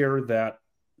does share that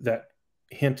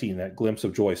hinting, that glimpse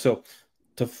of joy. So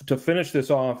to finish this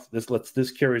off,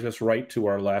 this carries us right to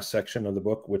our last section of the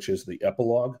book, which is the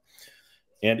epilogue.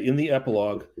 And in the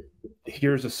epilogue,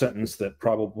 here's a sentence that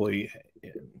probably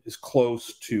is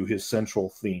close to his central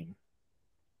theme.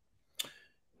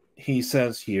 He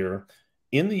says here,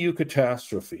 in the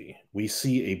Eucatastrophe, we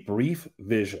see a brief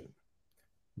vision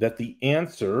that the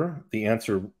answer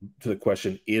to the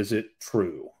question, is it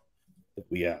true, that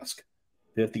we ask,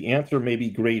 that the answer may be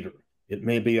greater. It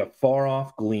may be a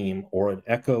far-off gleam or an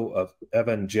echo of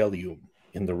evangelium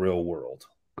in the real world.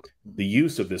 The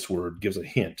use of this word gives a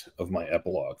hint of my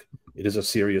epilogue. It is a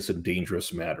serious and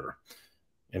dangerous matter.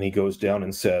 And he goes down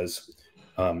and says,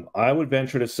 I would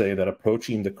venture to say that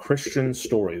approaching the Christian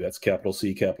story, that's capital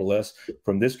C, capital S,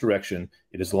 from this direction,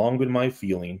 it has long been my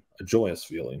feeling, a joyous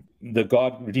feeling. The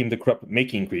God redeemed the corrupt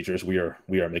making creatures, we are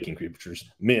making creatures,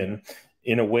 men,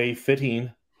 in a way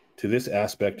fitting to this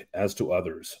aspect as to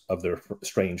others of their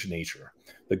strange nature.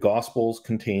 The Gospels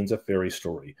contains a fairy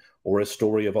story, or a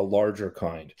story of a larger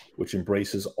kind, which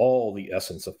embraces all the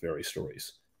essence of fairy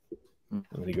stories. And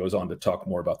then he goes on to talk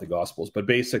more about the Gospels. But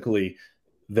basically,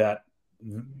 that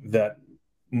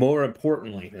more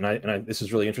importantly, and this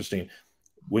is really interesting,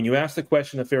 when you ask the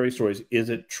question of fairy stories, is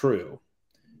it true?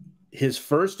 His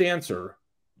first answer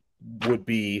would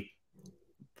be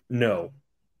no.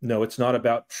 No, it's not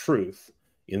about truth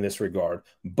in this regard.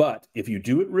 But if you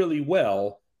do it really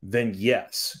well, then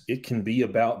yes, it can be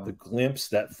about the glimpse,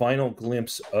 that final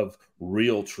glimpse of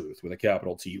real truth with a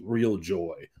capital T, real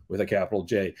joy with a capital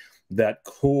J, that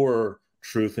core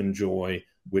truth and joy,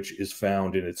 which is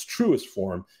found in its truest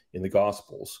form in the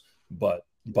Gospels, but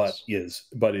is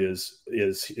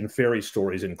in fairy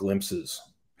stories and glimpses.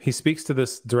 He speaks to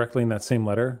this directly in that same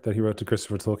letter that he wrote to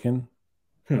Christopher Tolkien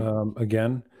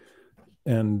again.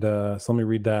 And so let me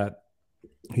read that.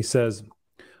 He says,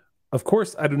 of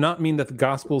course, I do not mean that the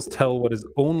Gospels tell what is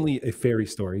only a fairy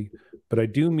story, but I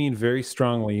do mean very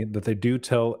strongly that they do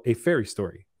tell a fairy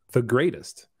story, the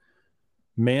greatest.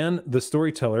 Man, the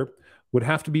storyteller, would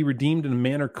have to be redeemed in a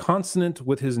manner consonant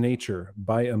with his nature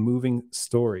by a moving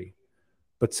story.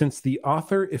 But since the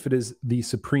author, if it is the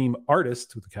supreme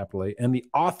artist, with a capital A, and the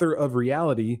author of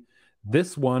reality,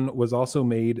 this one was also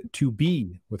made to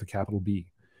be, with a capital B,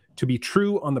 to be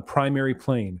true on the primary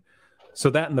plane, so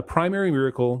that in the primary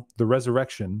miracle, the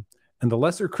resurrection, and the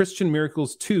lesser Christian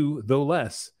miracles too, though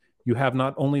less, you have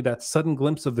not only that sudden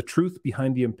glimpse of the truth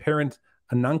behind the apparent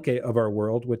ananke of our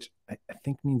world, which I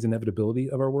think means inevitability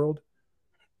of our world.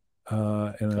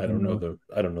 And I don't know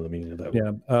the meaning of that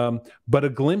word. Yeah, but a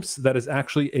glimpse that is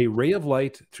actually a ray of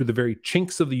light through the very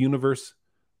chinks of the universe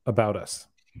about us.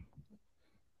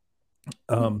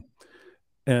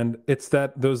 And it's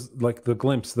that those, like the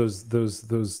glimpse,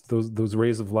 those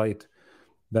rays of light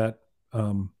that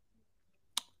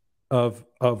of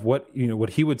what what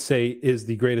he would say is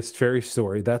the greatest fairy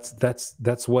story.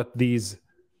 That's what these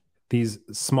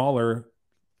smaller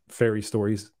fairy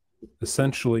stories,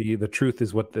 essentially the truth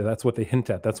is that's what they hint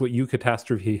at. That's what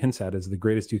Eucatastrophe hints at, is the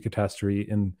greatest Eucatastrophe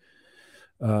in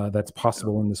that's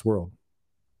possible in this world.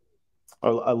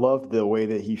 I love the way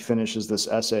that he finishes this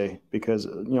essay, because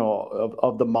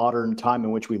of the modern time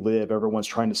in which we live, everyone's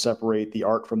trying to separate the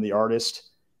art from the artist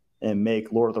and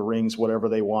make Lord of the Rings whatever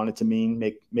they want it to mean,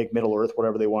 make Middle Earth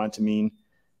whatever they want it to mean.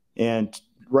 And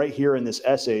right here in this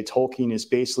essay, Tolkien is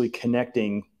basically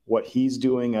connecting what he's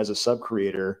doing as a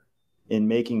sub-creator in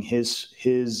making his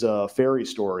fairy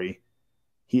story.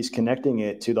 He's connecting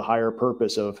it to the higher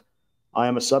purpose of, I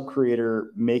am a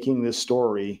sub-creator making this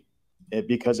story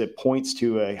because it points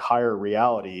to a higher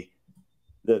reality.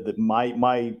 My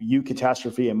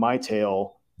Eucatastrophe and my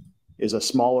tale is a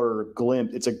smaller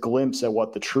glimpse. It's a glimpse at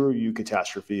what the true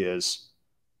Eucatastrophe is.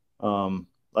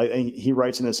 He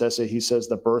writes in this essay, he says,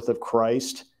 the birth of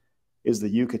Christ is the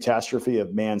Eucatastrophe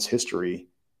of man's history.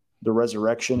 The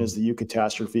resurrection is the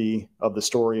Eucatastrophe of the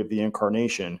story of the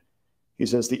incarnation. He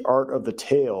says the art of the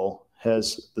tale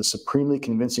has the supremely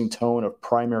convincing tone of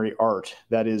primary art,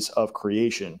 that is, of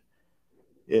creation.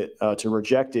 To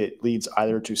reject it leads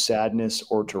either to sadness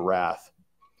or to wrath.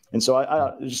 And so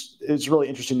it's really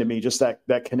interesting to me, just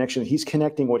that connection. He's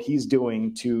connecting what he's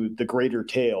doing to the greater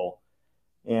tale.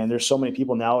 And there's so many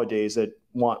people nowadays that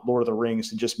want Lord of the Rings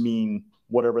to just mean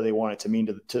whatever they want it to mean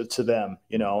to them,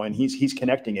 and he's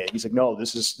connecting it. He's like, no,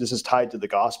 this is tied to the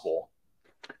gospel.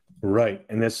 Right.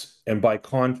 And by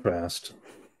contrast,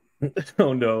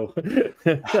 Oh no.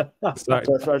 Sorry.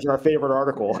 That's our favorite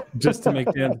article. Just to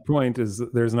make Dan's point, is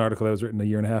there's an article that was written a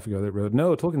year and a half ago that wrote,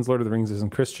 no, Tolkien's Lord of the Rings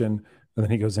isn't Christian, and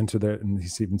then he goes into that and he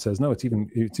even says, no, it's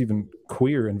even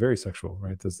queer and very sexual,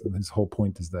 right? His whole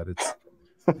point is that it's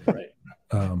right.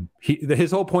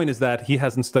 His whole point is that he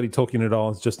hasn't studied Tolkien at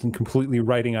all. It's just completely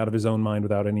writing out of his oin mind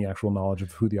without any actual knowledge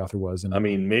of who the author was. And I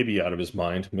mean, maybe out of his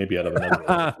mind, maybe out of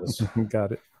another.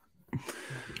 Got it.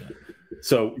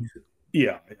 So,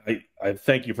 yeah, I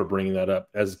thank you for bringing that up.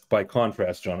 As by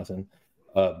contrast, Jonathan,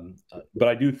 but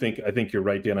I think you're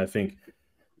right, Dan. I think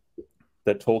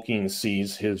that Tolkien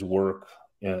sees his work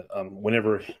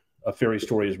whenever a fairy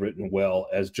story is written well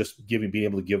as just being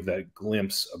able to give that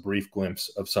glimpse, a brief glimpse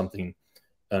of something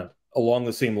along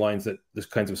the same lines that this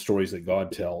kinds of stories that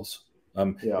God tells.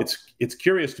 It's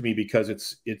curious to me because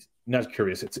it's not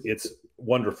curious. It's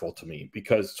wonderful to me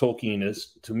because Tolkien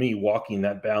is, to me, walking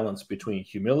that balance between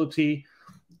humility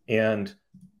and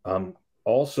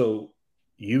also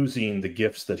using the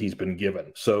gifts that he's been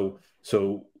given. So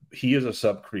he is a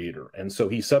subcreator, and so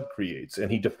he subcreates, and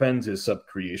he defends his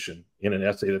subcreation in an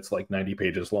essay that's like 90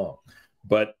 pages long.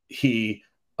 But he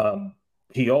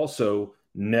also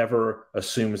never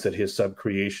assumes that his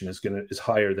subcreation is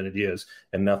higher than it is,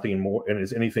 and nothing more, and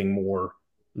is anything more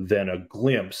than a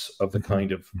glimpse of the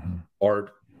kind of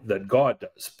art that God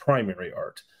does, primary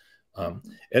art. And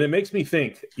it makes me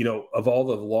think, of all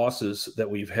the losses that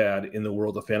we've had in the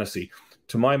world of fantasy.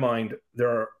 To my mind,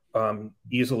 there are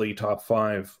easily top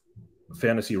 5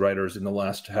 fantasy writers in the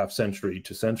last half century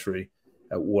to century.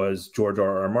 Was George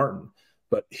R.R. Martin,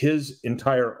 but his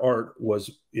entire art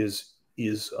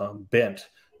is bent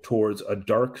towards a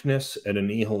darkness and a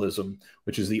nihilism,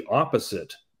 which is the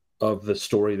opposite of the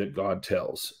story that God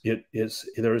tells. There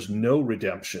is no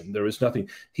redemption. There is nothing.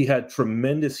 He has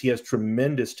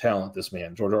tremendous talent. This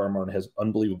man, George R.R. Martin, has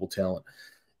unbelievable talent.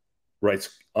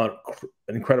 Writes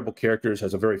incredible characters,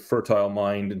 has a very fertile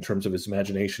mind in terms of his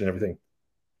imagination and everything.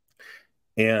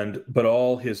 But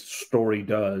all his story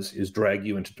does is drag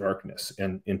you into darkness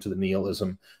and into the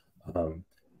nihilism.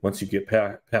 Once you get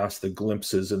past the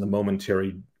glimpses and the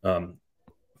momentary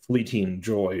fleeting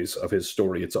joys of his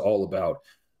story, it's all about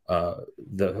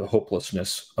the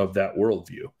hopelessness of that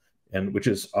worldview, and which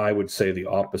is, I would say, the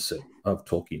opposite of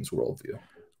Tolkien's worldview.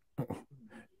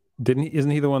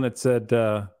 Isn't he the one that said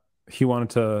he wanted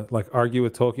to argue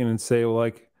with Tolkien and say,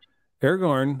 well,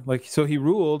 Aragorn, so he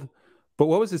ruled, but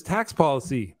what was his tax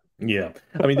policy? Yeah,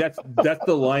 I mean that's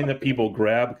the line that people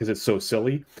grab because it's so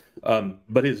silly.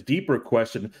 But his deeper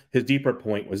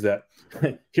point was that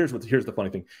here's the funny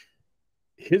thing.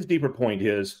 His deeper point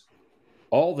is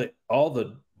all the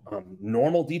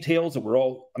normal details that we're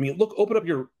all. I mean, open up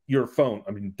your phone.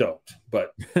 I mean, don't.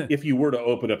 But if you were to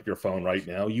open up your phone right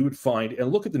now, you would find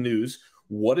and look at the news.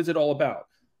 What is it all about?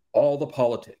 All the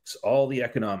politics, all the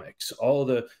economics, all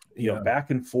the back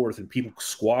and forth and people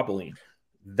squabbling.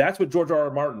 That's what George R.R.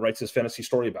 Martin writes his fantasy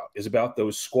story about, is about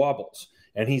those squabbles.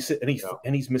 And he's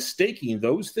mistaking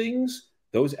those things,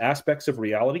 those aspects of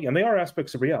reality, and they are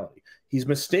aspects of reality. He's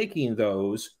mistaking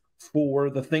those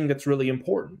for the thing that's really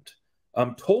important.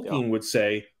 Tolkien would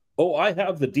say, "Oh, I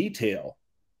have the detail.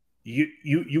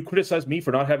 You criticize me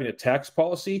for not having a tax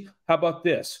policy? How about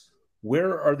this?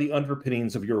 Where are the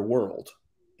underpinnings of your world?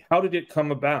 How did it come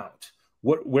about?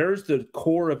 Where's the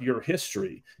core of your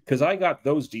history? Because I got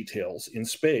those details in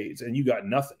spades, and you got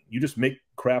nothing. You just make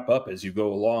crap up as you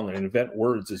go along and invent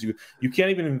words as you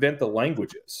can't even invent the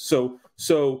languages. So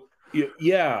I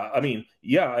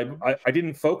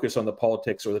didn't focus on the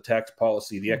politics or the tax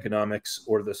policy, the economics,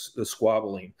 or the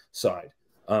squabbling side.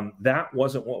 That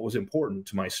wasn't what was important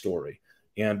to my story,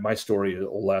 and my story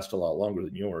will last a lot longer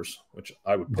than yours, which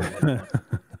I would put on.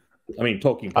 I mean,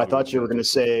 Tolkien. I thought you were going to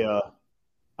say.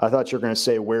 I thought you were going to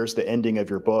say, "Where's the ending of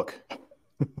your book?"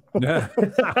 Yeah.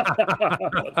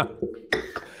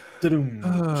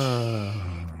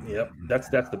 Yep, that's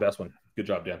the best one. Good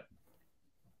job, Dan.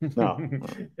 No.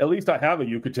 At least I have a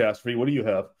Eucatastrophe. What do you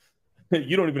have?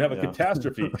 You don't even have a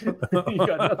catastrophe. You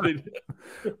got nothing.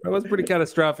 That was pretty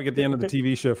catastrophic at the end of the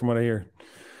TV show, from what I hear.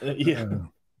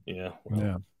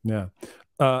 Yeah.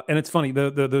 And it's funny,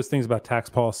 those things about tax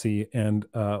policy and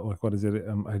what is it?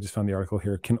 I just found the article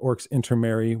here. Can orcs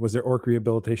intermarry? Was there orc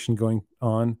rehabilitation going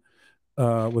on?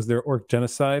 Was there orc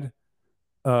genocide?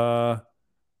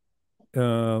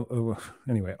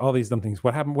 Anyway, all these dumb things.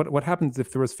 What happened? What happens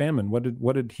if there was famine? What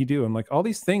did he do? And all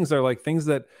these things are things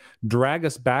that drag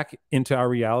us back into our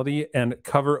reality and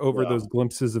cover over those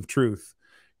glimpses of truth.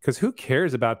 Because who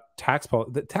cares about tax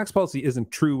policy? The tax policy isn't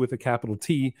true with a capital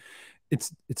T.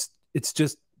 It's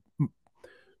just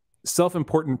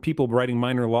self-important people writing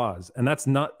minor laws, and that's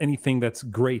not anything that's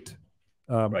great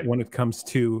when it comes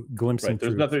to glimpsing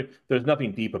truth. There's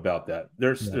nothing deep about that.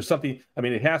 There's something. I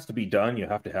mean, it has to be done. You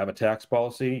have to have a tax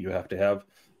policy. You have to have,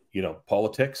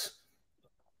 politics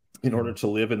in order to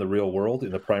live in the real world,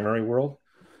 in the primary world.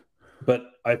 But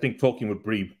I think Tolkien would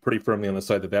be pretty firmly on the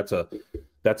side that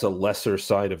that's a lesser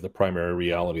side of the primary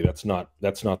reality. That's not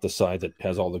the side that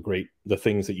has all the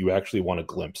things that you actually want to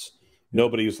glimpse.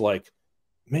 Nobody's like,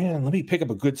 man, let me pick up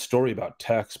a good story about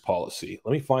tax policy.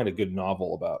 Let me find a good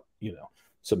novel about,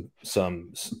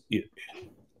 some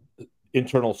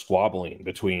internal squabbling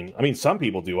between. I mean, some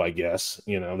people do, I guess.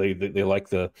 They like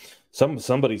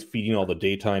somebody's feeding all the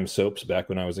daytime soaps back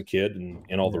when I was a kid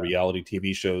and all the reality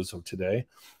TV shows of today.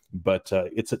 But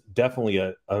it's definitely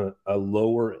a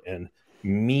lower and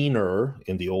meaner,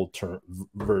 in the old term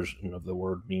version of the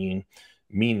word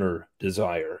meaner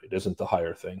desire. It isn't the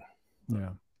higher thing. Yeah.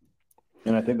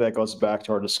 And I think that goes back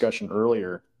to our discussion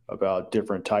earlier about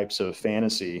different types of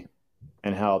fantasy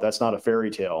and how that's not a fairy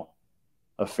tale.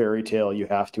 A fairy tale, you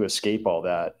have to escape all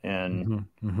that. And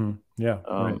you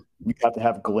have to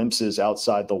have glimpses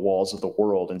outside the walls of the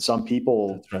world. And some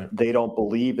people, they don't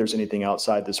believe there's anything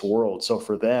outside this world. So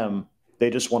for them,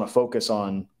 they just want to focus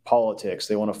on politics.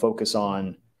 They want to focus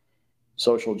on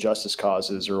social justice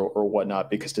causes or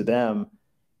whatnot, because to them,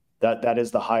 that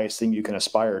is the highest thing you can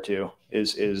aspire to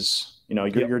is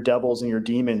your devils and your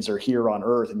demons are here on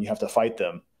earth and you have to fight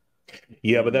them.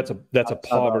 Yeah, but that's a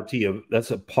poverty of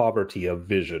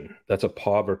vision. That's a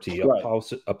poverty,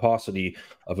 a paucity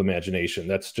of imagination.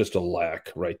 That's just a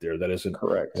lack right there. That isn't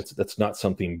correct. That's not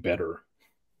something better.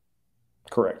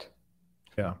 Correct.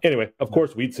 Yeah. Anyway, of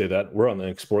course we'd say that. We're on the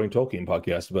Exploring Tolkien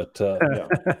podcast, but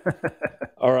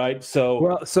all right.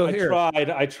 So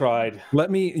I tried.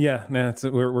 Let me. Yeah, man.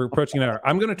 We're approaching an hour.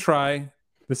 I'm going to try.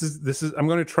 I'm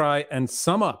going to try and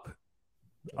sum up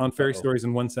on fairy stories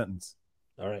in one sentence.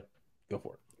 All right. Go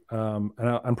for it. And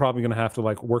I'm probably going to have to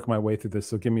work my way through this.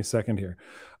 So give me a second here.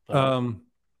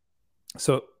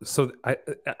 So I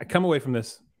come away from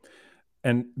this,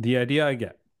 and the idea I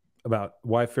get about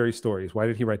why fairy stories. Why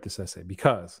did he write this essay?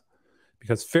 Because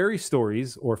fairy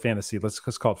stories, or fantasy. Let's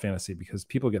call it fantasy, because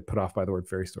people get put off by the word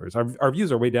fairy stories. Our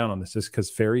views are way down on this just because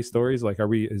fairy stories.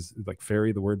 Is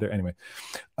fairy the word there anyway?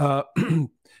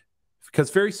 Because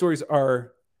fairy stories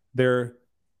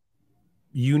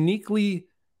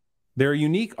they're a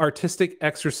unique artistic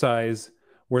exercise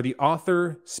where the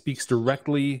author speaks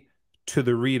directly to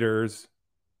the reader's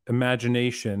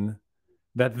imagination,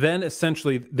 that then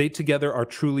essentially they together are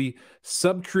truly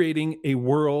subcreating a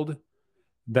world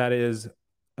that is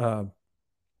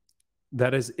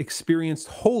experienced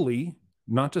wholly,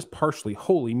 not just partially,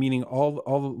 wholly, meaning all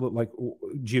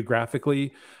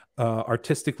geographically,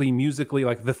 artistically, musically,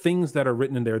 the things that are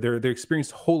written in there, they're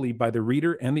experienced wholly by the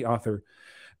reader and the author.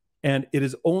 And it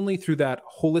is only through that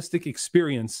holistic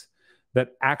experience that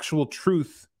actual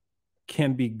truth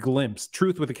can be glimpsed.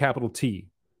 Truth with a capital T.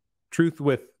 Truth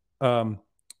with,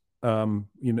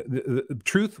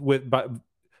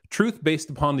 truth based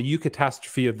upon the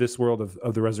Eucatastrophe of this world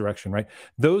of the resurrection, right?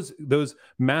 Those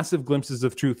massive glimpses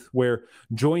of truth where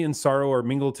joy and sorrow are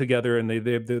mingled together, and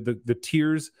the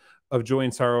tears of joy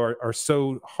and sorrow are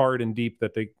so hard and deep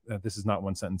that this is not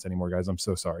one sentence anymore, guys. I'm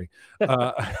so sorry.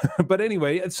 But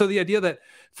anyway, so the idea that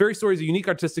fairy story is a unique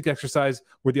artistic exercise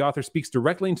where the author speaks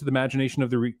directly into the imagination of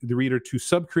the reader to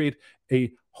subcreate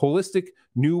a holistic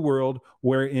new world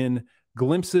wherein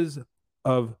glimpses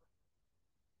of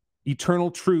eternal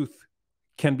truth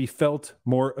can be felt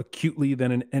more acutely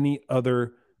than in any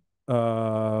other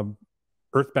earthbound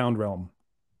realm.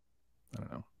 I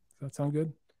don't know. Does that sound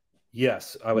good?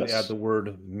 Yes, I would add the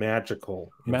word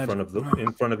magical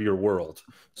in front of your world.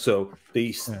 So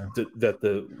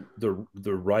that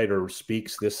the writer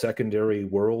speaks this secondary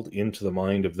world into the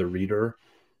mind of the reader,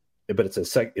 but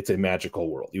it's a magical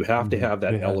world. You have to have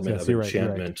that element of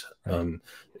enchantment in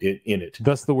it.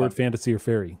 Thus the word fantasy or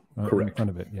fairy correct. In front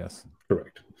of it. Yes,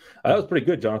 correct. That was pretty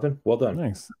good, Jonathan. Well done.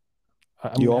 Thanks.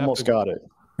 You almost got it.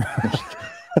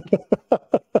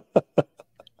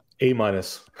 A-.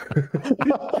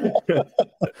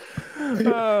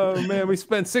 Oh man, we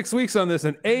spent 6 weeks on this,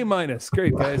 and A-.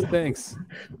 Great, guys. Thanks.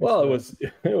 Well, it was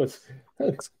good.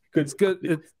 It's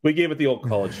good. We gave it the old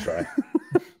college try.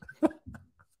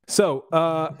 So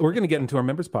we're going to get into our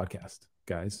members podcast,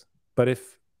 guys. But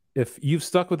if you've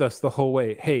stuck with us the whole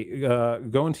way, hey,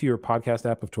 go into your podcast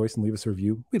app of choice and leave us a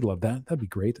review. We'd love that. That'd be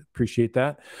great. Appreciate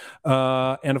that.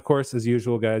 And of course, as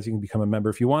usual, guys, you can become a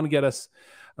member if you want to get us.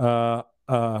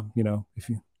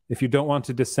 If you don't want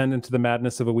to descend into the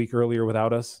madness of a week earlier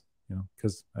without us,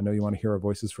 because I know you want to hear our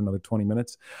voices for another 20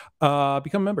 minutes. Become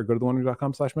a member. Go to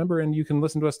thewondery.com/member, and you can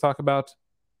listen to us talk about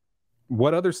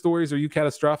what other stories are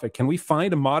eucatastrophic. Can we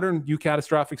find a modern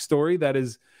eucatastrophic story that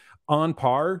is on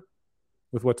par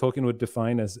with what Tolkien would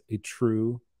define as a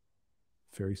true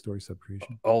fairy story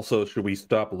subcreation? Also, should we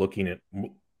stop looking at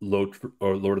Lord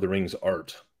of the Rings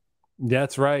art?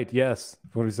 That's right. Yes,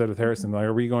 what we said with Harrison. Like,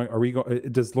 are we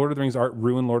going? Does Lord of the Rings art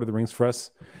ruin Lord of the Rings for us?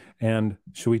 And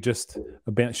should we just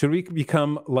abandon? Should we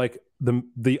become like the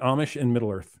Amish in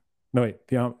Middle Earth? No, wait,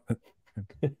 the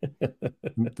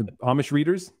Amish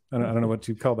readers. I don't know what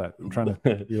you call that. I'm trying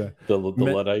to do that. the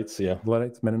Luddites, yeah,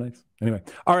 Luddites, Mennonites. Anyway,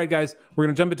 all right, guys, we're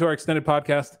gonna jump into our extended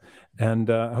podcast, and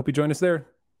I hope you join us there.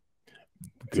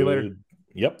 See you later.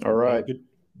 Yep. All right.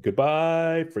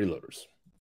 Goodbye, freeloaders.